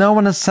point is, no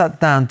one has sat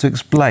down to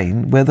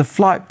explain where the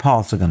flight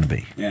paths are going to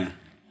be. Yeah.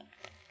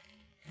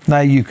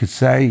 Now, you could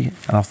say,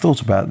 and I've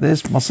thought about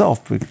this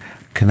myself, with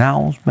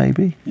canals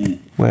maybe,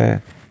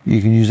 where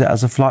you can use it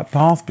as a flight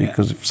path,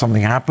 because if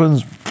something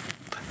happens,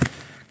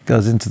 it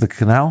goes into the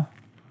canal.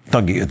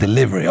 Don't get you a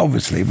delivery,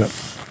 obviously, but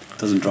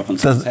doesn't drop on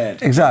someone's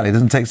head. Exactly, it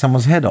doesn't take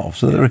someone's head off.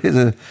 So there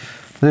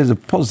is a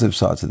positive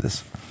side to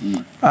this.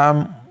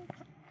 But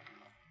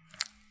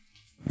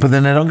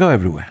then they don't go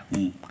everywhere.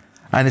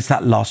 And it's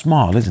that last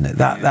mile, isn't it?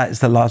 That is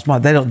the last mile.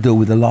 They don't deal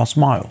with the last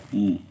mile,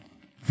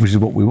 which is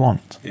what we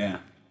want. Yeah.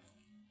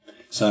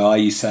 So are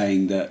you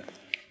saying that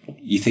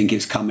you think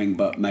it's coming,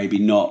 but maybe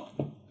not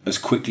as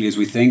quickly as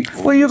we think?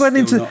 Well, you're going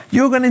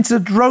into the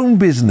drone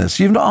business.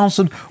 You've not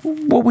answered.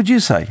 What would you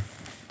say?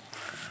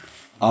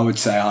 I would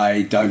say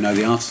I don't know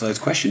the answer to those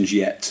questions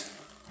yet.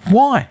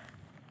 Why?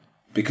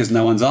 Because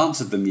no one's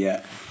answered them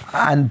yet.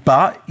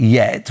 But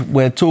yet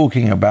we're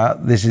talking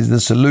about this is the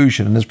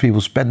solution, and there's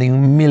people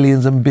spending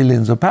millions and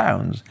billions of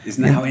pounds.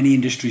 Isn't that how any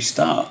industry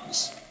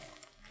starts?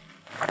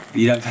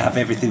 You don't have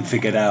everything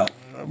figured out.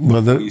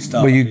 Well,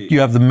 you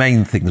have the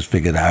main things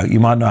figured out. You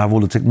might not have all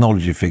the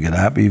technology figured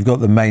out, but you've got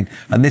the main.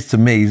 And this, to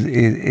me,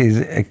 is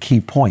a key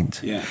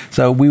point. Yeah.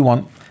 So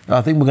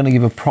I think we're going to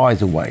give a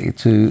prize away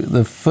to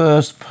the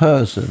first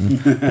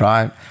person,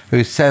 right,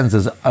 who sends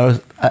us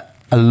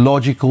a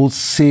logical,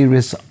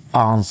 serious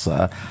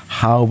answer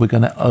how we're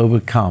going to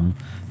overcome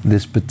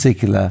this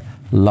particular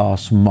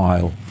last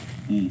mile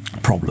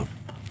problem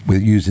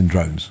with using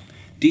drones.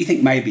 Do you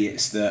think maybe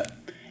it's that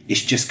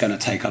it's just going to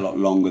take a lot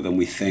longer than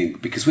we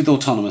think? Because with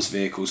autonomous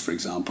vehicles, for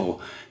example,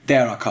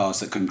 there are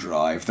cars that can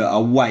drive that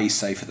are way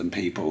safer than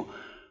people,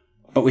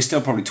 but we're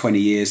still probably 20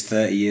 years,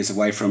 30 years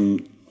away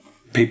from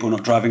people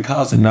not driving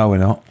cars anymore. No, we're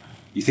not.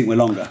 You think we're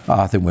longer?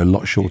 I think we're a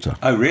lot shorter.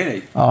 Oh,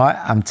 really?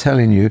 I'm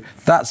telling you,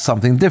 that's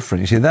something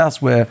different. You see, that's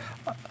where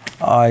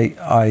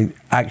I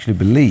actually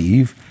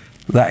believe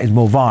that is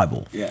more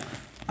viable. Yeah.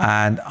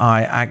 And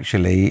I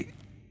actually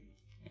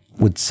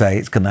would say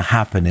it's going to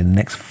happen in the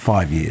next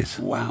 5 years.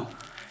 Wow.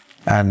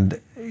 And,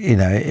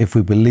 if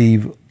we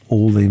believe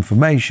all the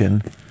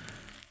information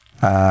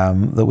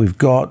that we've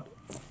got,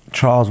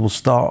 trials will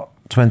start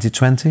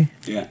 2020.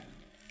 Yeah.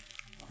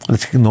 The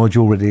technology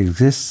already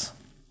exists.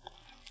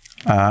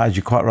 As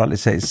you quite rightly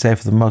say, it's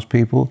safer than most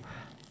people.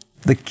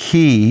 The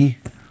key,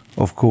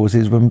 of course,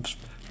 is when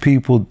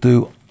people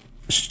do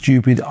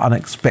stupid,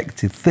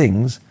 unexpected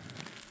things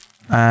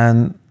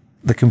and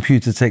the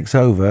computer takes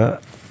over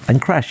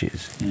and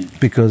crashes,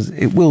 because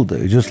it will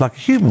do, just like a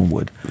human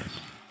would.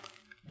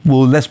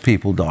 Will less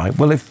people die?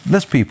 Well, if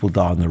less people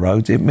die on the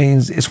roads, it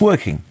means it's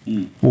working.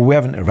 Well, we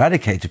haven't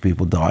eradicated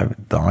people dying.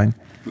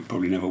 We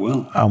probably never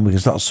will. And we can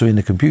start suing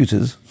the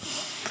computers.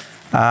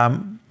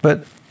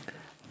 But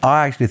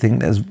I actually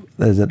think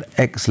there's an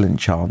excellent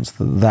chance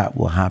that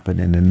will happen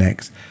in the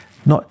next,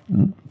 not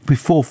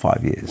before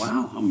 5 years.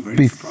 Wow, I'm very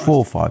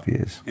Before surprised. 5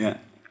 years. Yeah.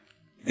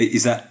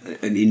 Is that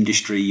an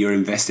industry you're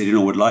invested in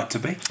or would like to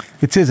be?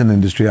 It is an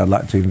industry I'd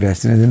like to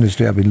invest in. It's an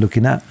industry I've been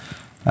looking at.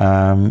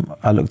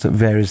 I looked at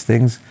various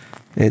things.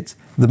 It's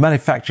the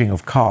manufacturing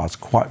of cars,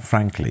 quite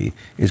frankly,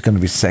 is going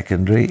to be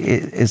secondary.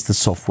 It's the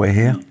software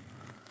here.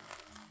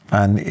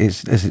 And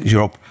it's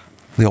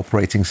the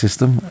operating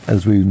system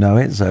as we know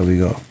it. So we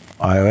got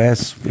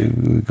iOS,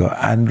 we've got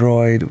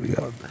Android, we've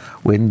got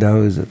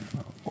Windows, and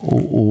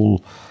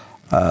all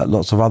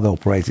lots of other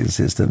operating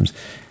systems.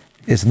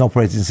 It's an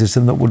operating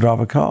system that will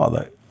drive a car.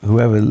 That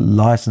whoever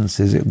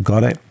licenses it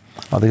got it.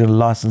 Are they going to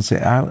license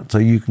it out so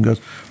you can go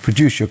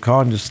produce your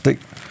car and just stick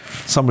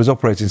somebody's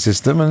operating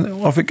system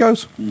and off it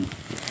goes?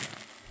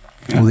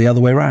 Or the other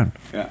way around.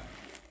 Yeah.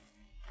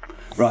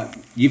 Right,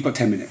 you've got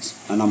 10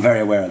 minutes, and I'm very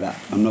aware of that.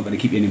 I'm not going to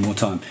keep you any more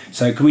time.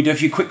 So can we do a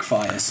few quick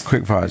fires?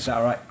 Quick fires. Is that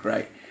all right?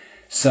 Great.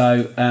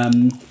 So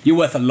you're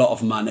worth a lot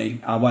of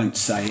money. I won't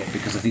say it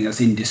because I think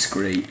that's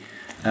indiscreet.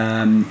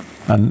 And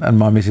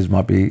my missus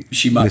might be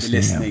She might be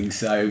listening, yeah.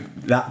 So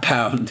that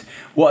pound.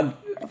 What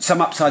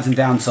some upsides and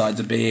downsides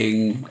of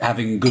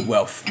having good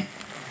wealth?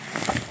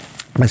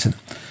 Listen,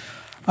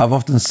 I've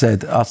often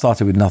said I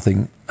started with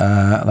nothing,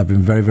 and I've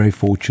been very, very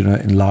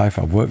fortunate in life.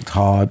 I've worked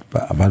hard,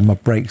 but I've had my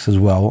breaks as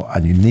well,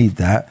 and you need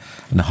that.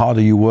 And the harder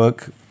you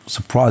work,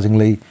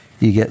 surprisingly,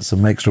 you get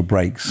some extra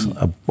breaks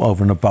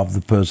over and above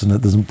the person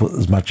that doesn't put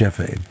as much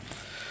effort in.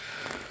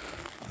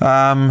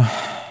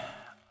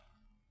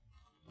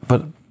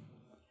 But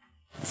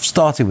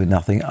starting with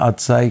nothing, I'd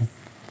say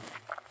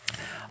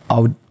I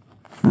would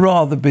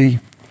rather be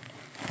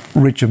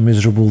rich and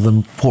miserable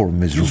than poor and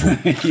miserable.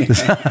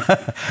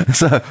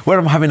 So when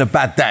I'm having a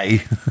bad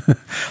day,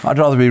 I'd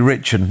rather be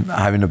rich and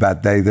having a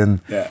bad day than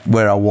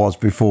where I was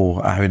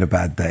before having a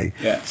bad day.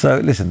 Yeah. So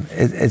listen,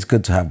 it's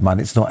good to have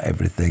money. It's not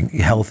everything.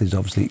 Your health is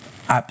obviously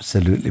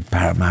absolutely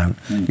paramount.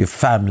 Your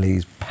family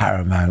is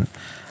paramount.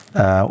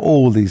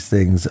 All these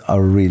things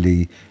are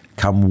really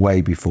come way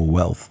before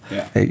wealth.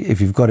 Yeah.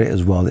 If you've got it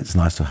as well, it's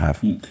nice to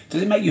have.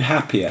 Does it make you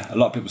happier? A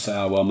lot of people say,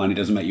 oh, well, money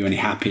doesn't make you any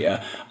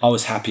happier. I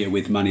was happier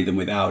with money than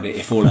without it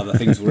if all other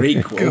things were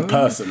equal,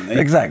 personally.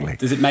 Exactly.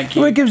 Does it make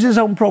you... Well, it gives its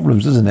own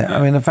problems, doesn't it? Yeah.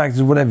 I mean, the fact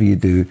is, whatever you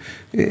do,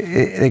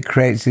 it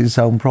creates its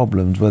own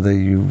problems, whether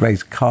you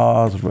race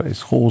cars,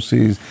 race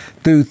horses,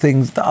 do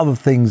things, other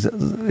things,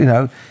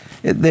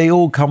 they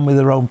all come with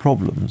their own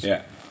problems.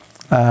 Yeah.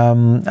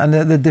 And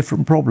they're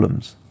different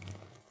problems.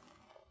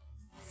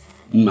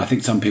 I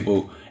think some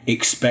people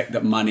expect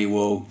that money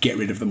will get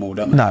rid of them all,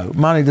 don't they? No,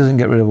 money doesn't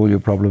get rid of all your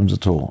problems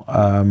at all.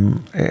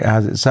 It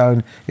has its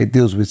own, it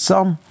deals with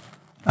some,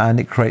 and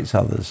it creates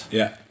others.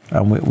 Yeah.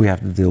 And we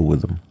have to deal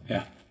with them.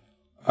 Yeah.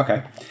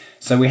 Okay.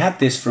 So we had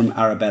this from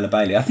Arabella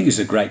Bailey. I think it's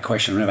a great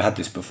question. I've never had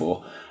this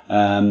before.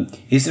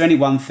 Is there any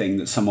one thing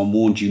that someone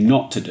warned you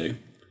not to do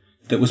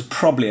that was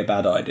probably a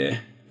bad idea,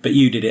 but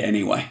you did it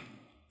anyway?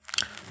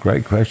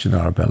 Great question,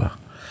 Arabella.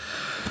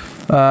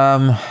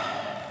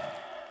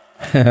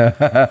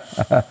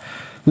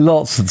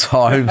 Lots of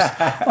times.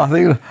 I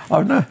think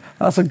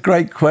that's a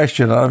great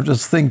question. I'm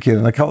just thinking,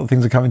 and a couple of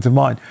things are coming to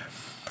mind.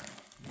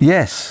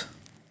 Yes,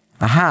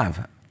 I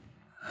have.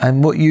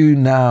 And what you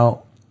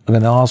now are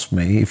going to ask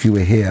me, if you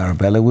were here,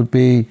 Arabella, would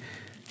be,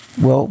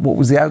 well, what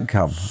was the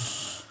outcome?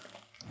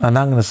 And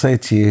I'm going to say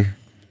to you,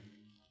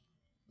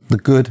 the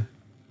good,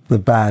 the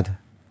bad,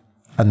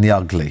 and the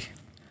ugly.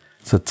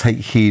 So take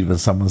heed when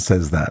someone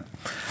says that.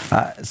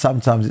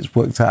 Sometimes it's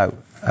worked out,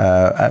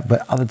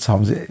 but other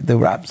times they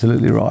were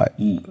absolutely right.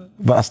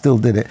 But I still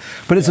did it.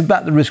 But it's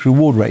about the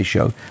risk-reward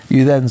ratio.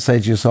 You then say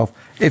to yourself,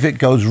 if it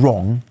goes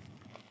wrong,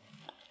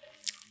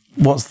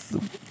 what's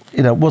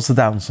the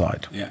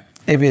downside? Yeah.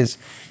 If it's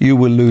you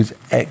will lose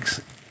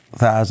X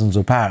thousands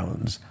of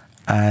pounds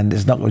and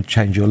it's not going to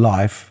change your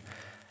life,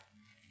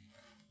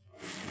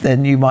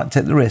 then you might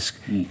take the risk.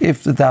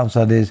 If the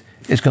downside is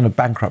it's going to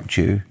bankrupt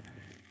you,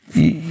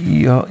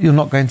 you're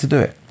not going to do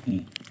it.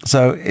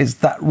 So it's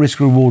that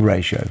risk-reward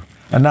ratio.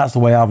 And that's the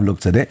way I've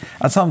looked at it.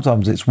 And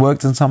sometimes it's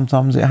worked and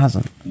sometimes it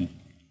hasn't.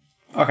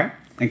 Okay,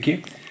 thank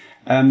you.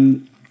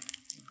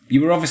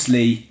 You were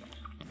obviously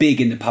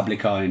big in the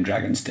public eye in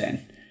Dragon's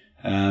Den.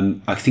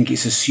 I think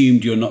it's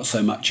assumed you're not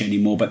so much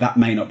anymore, but that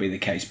may not be the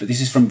case. But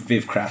this is from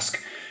Viv Krask,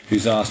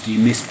 who's asked, do you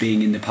miss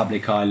being in the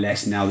public eye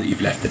less now that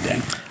you've left the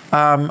den?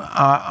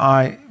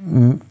 I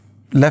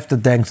left the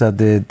den because I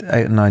did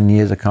 8 or 9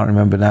 years. I can't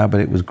remember now, but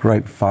it was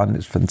great fun.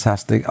 It's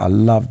fantastic. I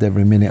loved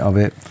every minute of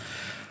it.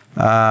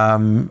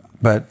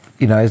 But,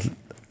 it's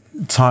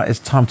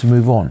time to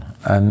move on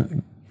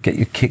and get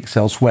your kicks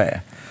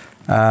elsewhere.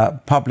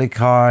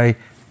 Public eye,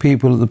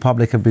 people at the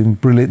public have been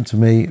brilliant to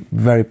me,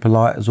 very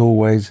polite as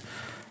always.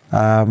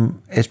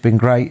 It's been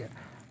great.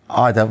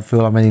 I don't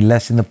feel I'm any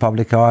less in the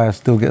public eye. I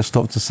still get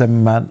stopped a 7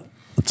 amount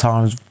of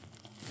times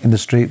in the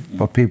street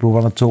by people who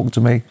want to talk to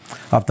me.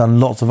 I've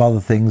done lots of other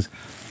things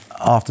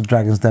after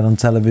Dragon's Den on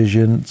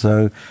television,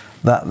 so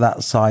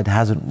that side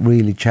hasn't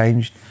really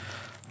changed.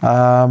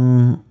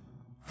 And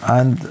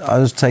I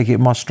just take it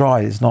in my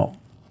stride. It's not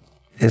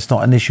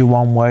an issue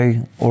one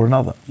way or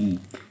another.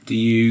 Do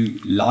you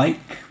like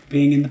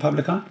being in the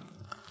public eye?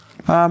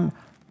 I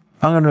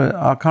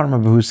can't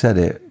remember who said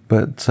it,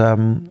 but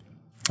I'm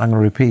going to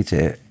repeat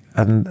it,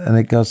 and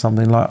it goes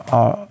something like,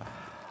 I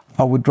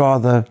would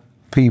rather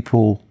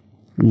people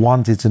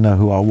wanted to know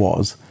who I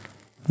was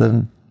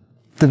than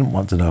didn't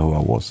want to know who I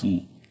was.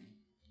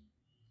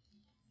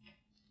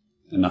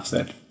 Enough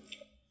said.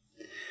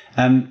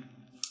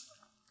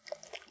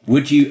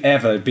 Would you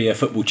ever be a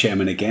football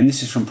chairman again?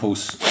 This is from Paul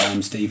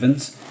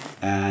Stevens.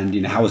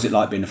 And, how was it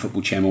like being a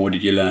football chairman? What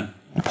did you learn?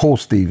 Paul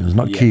Stevens,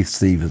 not Keith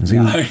Stevens.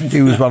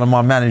 He was one of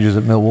my managers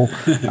at Millwall,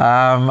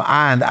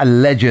 and a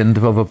legend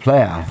of a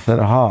player,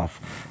 centre half.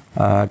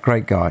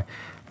 Great guy.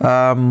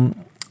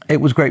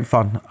 It was great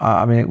fun.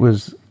 It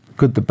was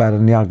good, the bad,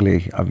 and the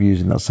ugly. I'm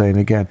using that saying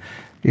again.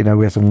 We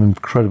had some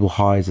incredible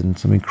highs and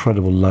some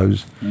incredible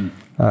lows.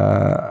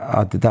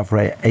 I did that for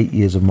 8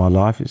 years of my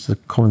life. It's a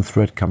common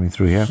thread coming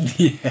through here.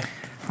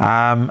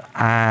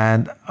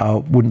 And I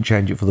wouldn't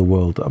change it for the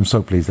world. I'm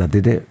so pleased I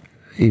did it,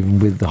 even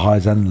with the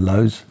highs and the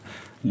lows.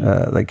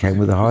 They came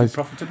with the highs.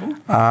 Was it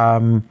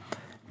profitable?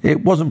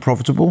 It wasn't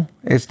profitable.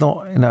 It's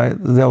not,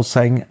 the old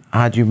saying,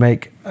 how do you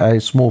make a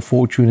small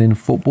fortune in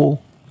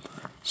football?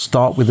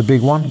 Start with a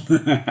big one.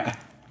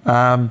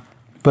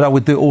 But I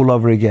would do it all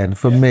over again.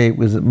 For me, it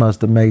was the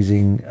most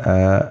amazing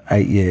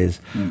 8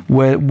 years.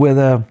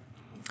 Whether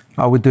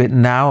I would do it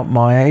now at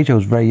my age, I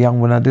was very young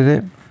when I did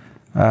it.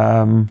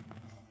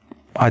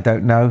 I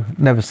don't know.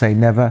 Never say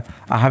never.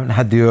 I haven't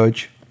had the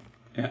urge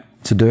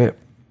to do it.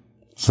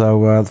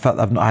 So the fact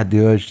that I've not had the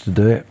urge to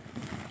do it,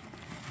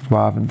 that's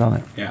why I haven't done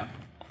it. Yeah.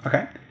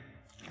 Okay.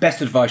 Best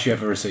advice you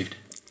ever received?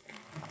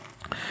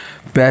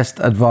 Best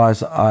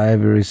advice I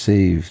ever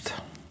received.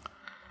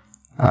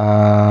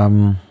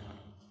 I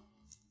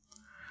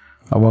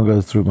won't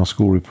go through my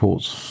school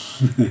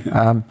reports.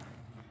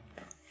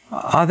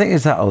 I think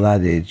it's that old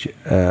adage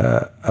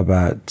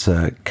about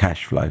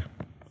cash flow.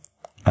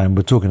 And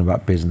we're talking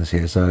about business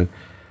here. So,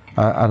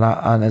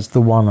 and it's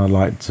the one I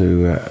like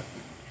to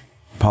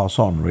pass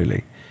on,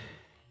 really,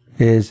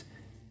 is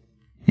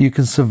you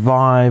can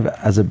survive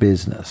as a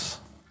business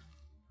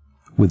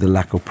with a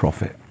lack of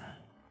profit.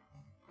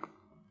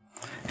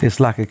 It's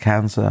like a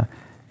cancer.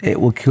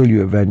 It will kill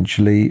you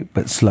eventually,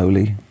 but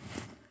slowly.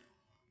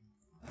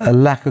 A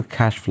lack of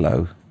cash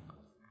flow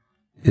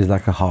is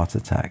like a heart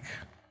attack.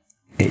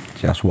 It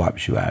just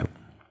wipes you out.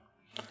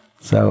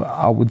 So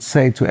I would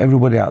say to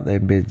everybody out there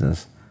in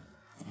business,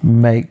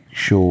 make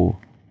sure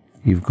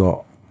you've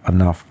got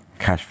enough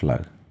cash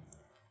flow.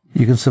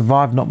 You can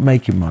survive not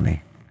making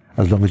money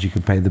as long as you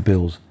can pay the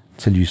bills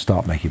till you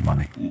start making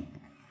money.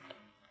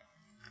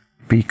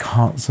 But you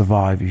can't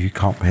survive if you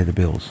can't pay the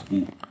bills.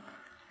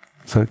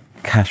 So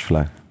cash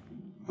flow.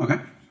 Okay.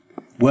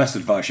 Worst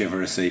advice you ever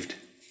received?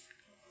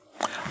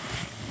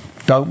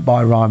 Don't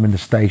buy rhyme in the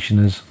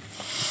stationers.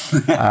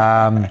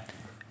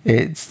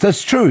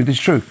 That's true. It's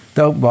true.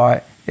 Don't buy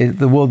it.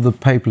 the world of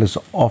the paperless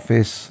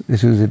office,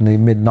 this was in the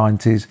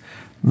mid-90s,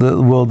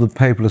 the world of the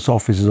paperless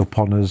office is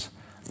upon us.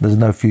 There's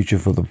no future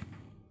for them.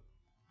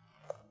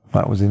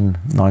 That was in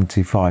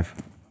 95.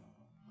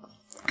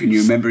 Can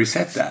you remember who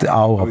said that?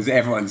 Oh, or was it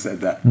everyone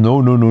said that? No.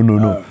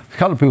 A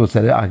couple of people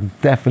said it. I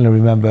definitely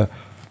remember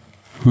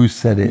who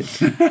said it.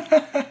 Does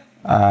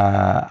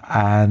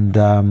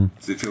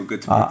it feel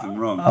good to prove them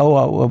wrong?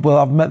 Well,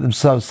 I've met them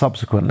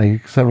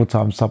subsequently, several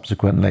times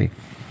subsequently,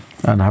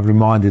 and have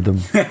reminded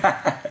them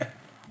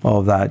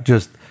of that.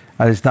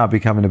 And it's now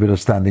becoming a bit of a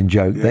standing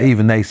joke that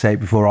even they say it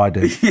before I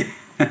do.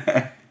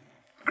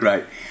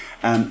 Great.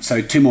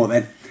 So 2 more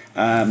then.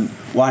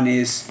 One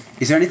is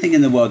there anything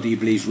in the world that you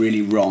believe is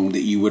really wrong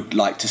that you would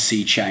like to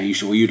see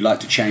changed, or you'd like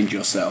to change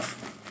yourself?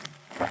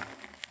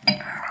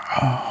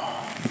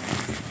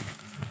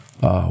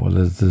 Well,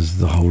 there's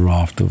the whole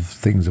raft of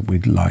things that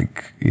we'd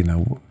like,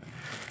 the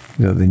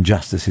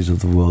injustices of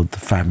the world, the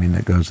famine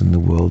that goes in the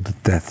world, the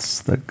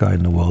deaths that go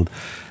in the world.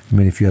 I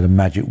mean, if you had a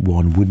magic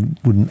wand,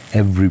 wouldn't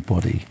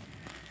everybody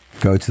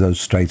go to those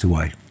straight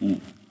away?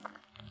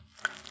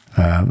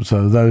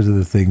 So those are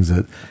the things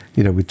that,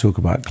 we talk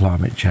about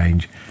climate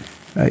change.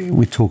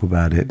 We talk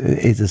about it.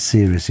 It's a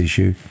serious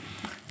issue.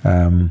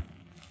 But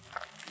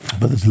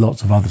there's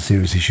lots of other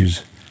serious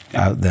issues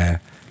out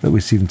there that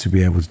we seem to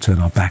be able to turn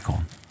our back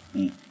on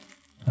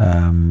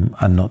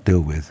and not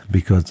deal with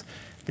because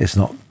it's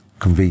not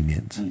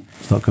convenient.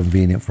 It's not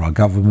convenient for our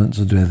governments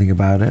to do anything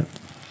about it.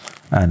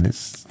 And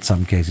it's, in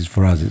some cases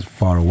for us, it's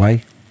far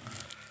away.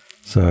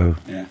 So...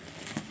 yeah.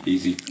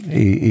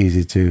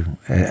 Easy to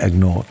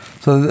ignore.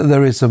 So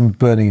there is some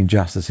burning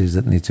injustices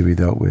that need to be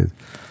dealt with.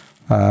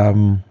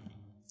 And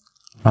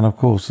of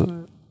course,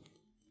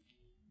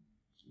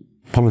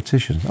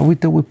 politicians. Are we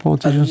dealt with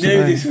politicians today? I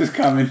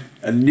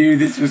knew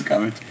this was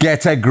coming.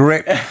 Get a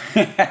grip.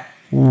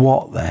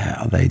 What the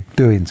hell are they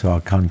doing to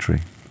our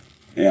country?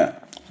 Yeah.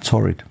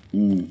 Torrid.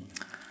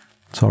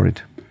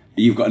 Torrid.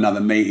 You've got another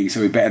meeting,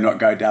 so we better not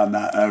go down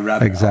that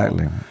rabbit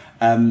exactly.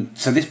 hole.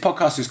 So this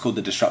podcast is called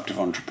The Disruptive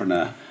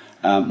Entrepreneur.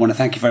 I want to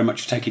thank you very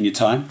much for taking your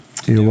time.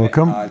 You're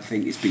welcome. I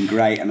think it's been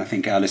great, and I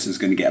think our listeners are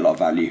going to get a lot of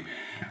value.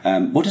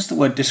 What does the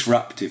word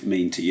disruptive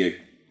mean to you?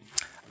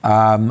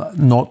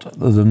 Not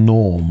the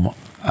norm.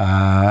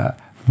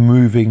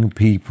 Moving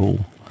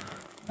people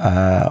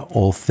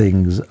or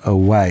things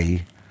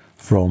away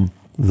from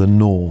the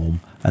norm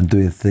and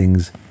doing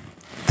things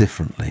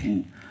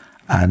differently.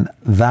 And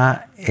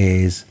that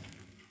is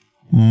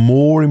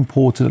more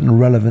important and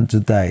relevant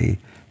today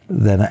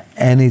than at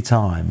any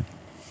time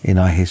in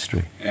our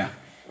history. Yeah.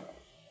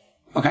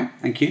 Okay,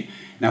 thank you.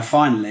 Now,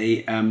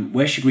 finally,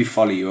 where should we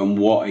follow you, and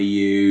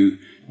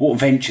what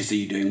ventures are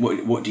you doing?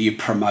 What do you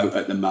promote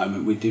at the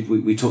moment?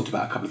 We talked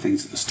about a couple of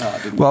things at the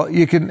start, didn't we? Well,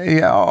 you can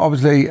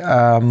obviously.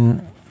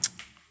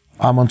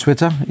 I'm on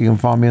Twitter. You can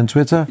find me on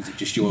Twitter. Is it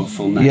just your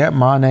full name? Yeah,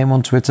 my name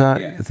on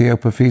Twitter, Theo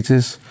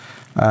Paphitis.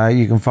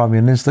 You can find me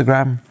on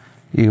Instagram.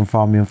 You can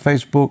find me on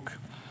Facebook.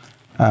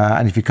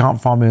 And if you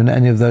can't find me on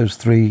any of those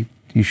 3,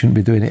 you shouldn't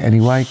be doing it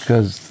anyway,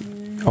 because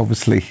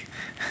obviously...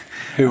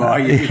 Who are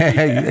you?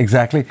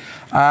 Exactly.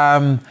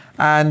 And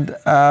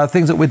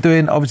things that we're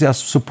doing, obviously I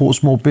support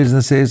small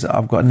businesses.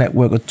 I've got a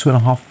network of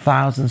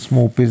 2,500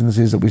 small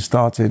businesses that we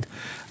started,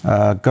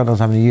 God knows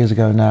how many years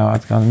ago now, I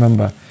can't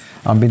remember.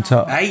 I'm being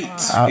told 8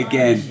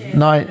 again.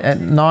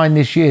 9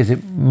 this year.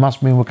 It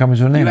must mean we're coming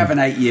to an end. You have an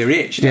 8-year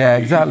itch. Yeah,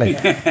 exactly.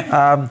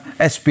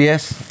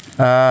 SBS,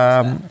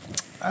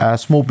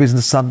 Small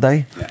Business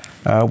Sunday,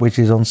 which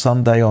is on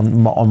Sunday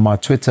on my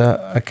Twitter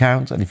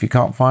account. And if you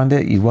can't find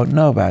it, you won't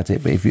know about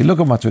it. But if you look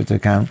at my Twitter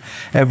account,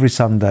 every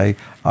Sunday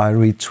I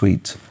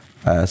retweet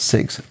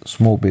 6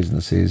 small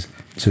businesses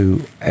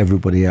to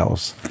everybody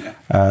else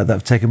that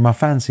have taken my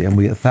fancy. And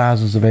we get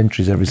thousands of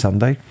entries every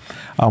Sunday.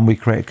 And we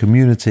create a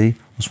community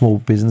of small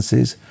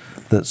businesses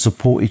that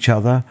support each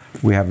other.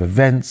 We have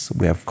events,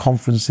 we have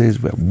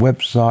conferences, we have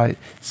website,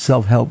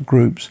 self-help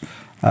groups.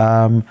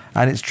 And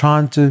it's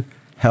trying to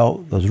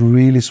help those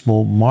really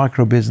small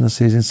micro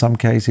businesses. In some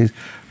cases,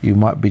 you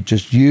might be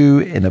just you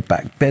in a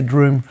back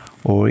bedroom,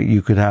 or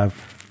you could have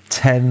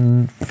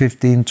 10,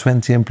 15,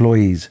 20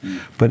 employees.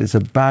 But it's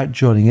about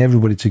joining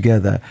everybody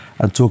together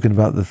and talking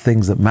about the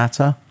things that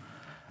matter.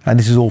 And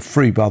this is all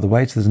free, by the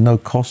way, so there's no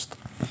cost.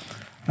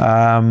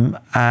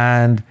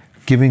 And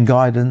giving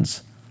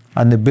guidance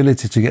and the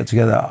ability to get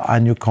together at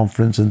annual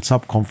conference and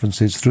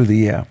sub-conferences through the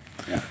year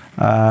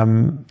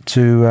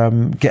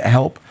to get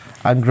help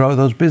and grow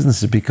those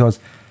businesses, because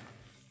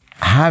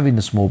having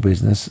a small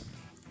business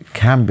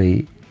can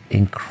be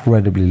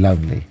incredibly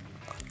lonely.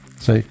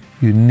 So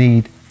you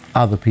need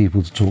other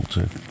people to talk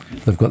to.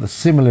 They've got the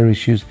similar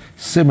issues,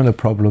 similar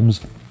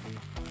problems,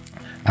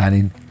 and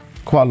in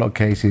quite a lot of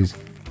cases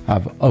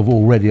have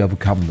already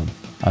overcome them,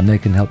 and they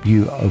can help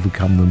you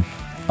overcome them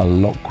a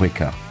lot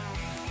quicker.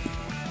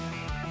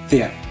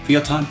 Theo, for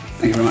your time,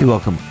 thank you very much. You're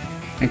welcome.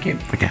 Thank you.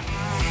 Okay.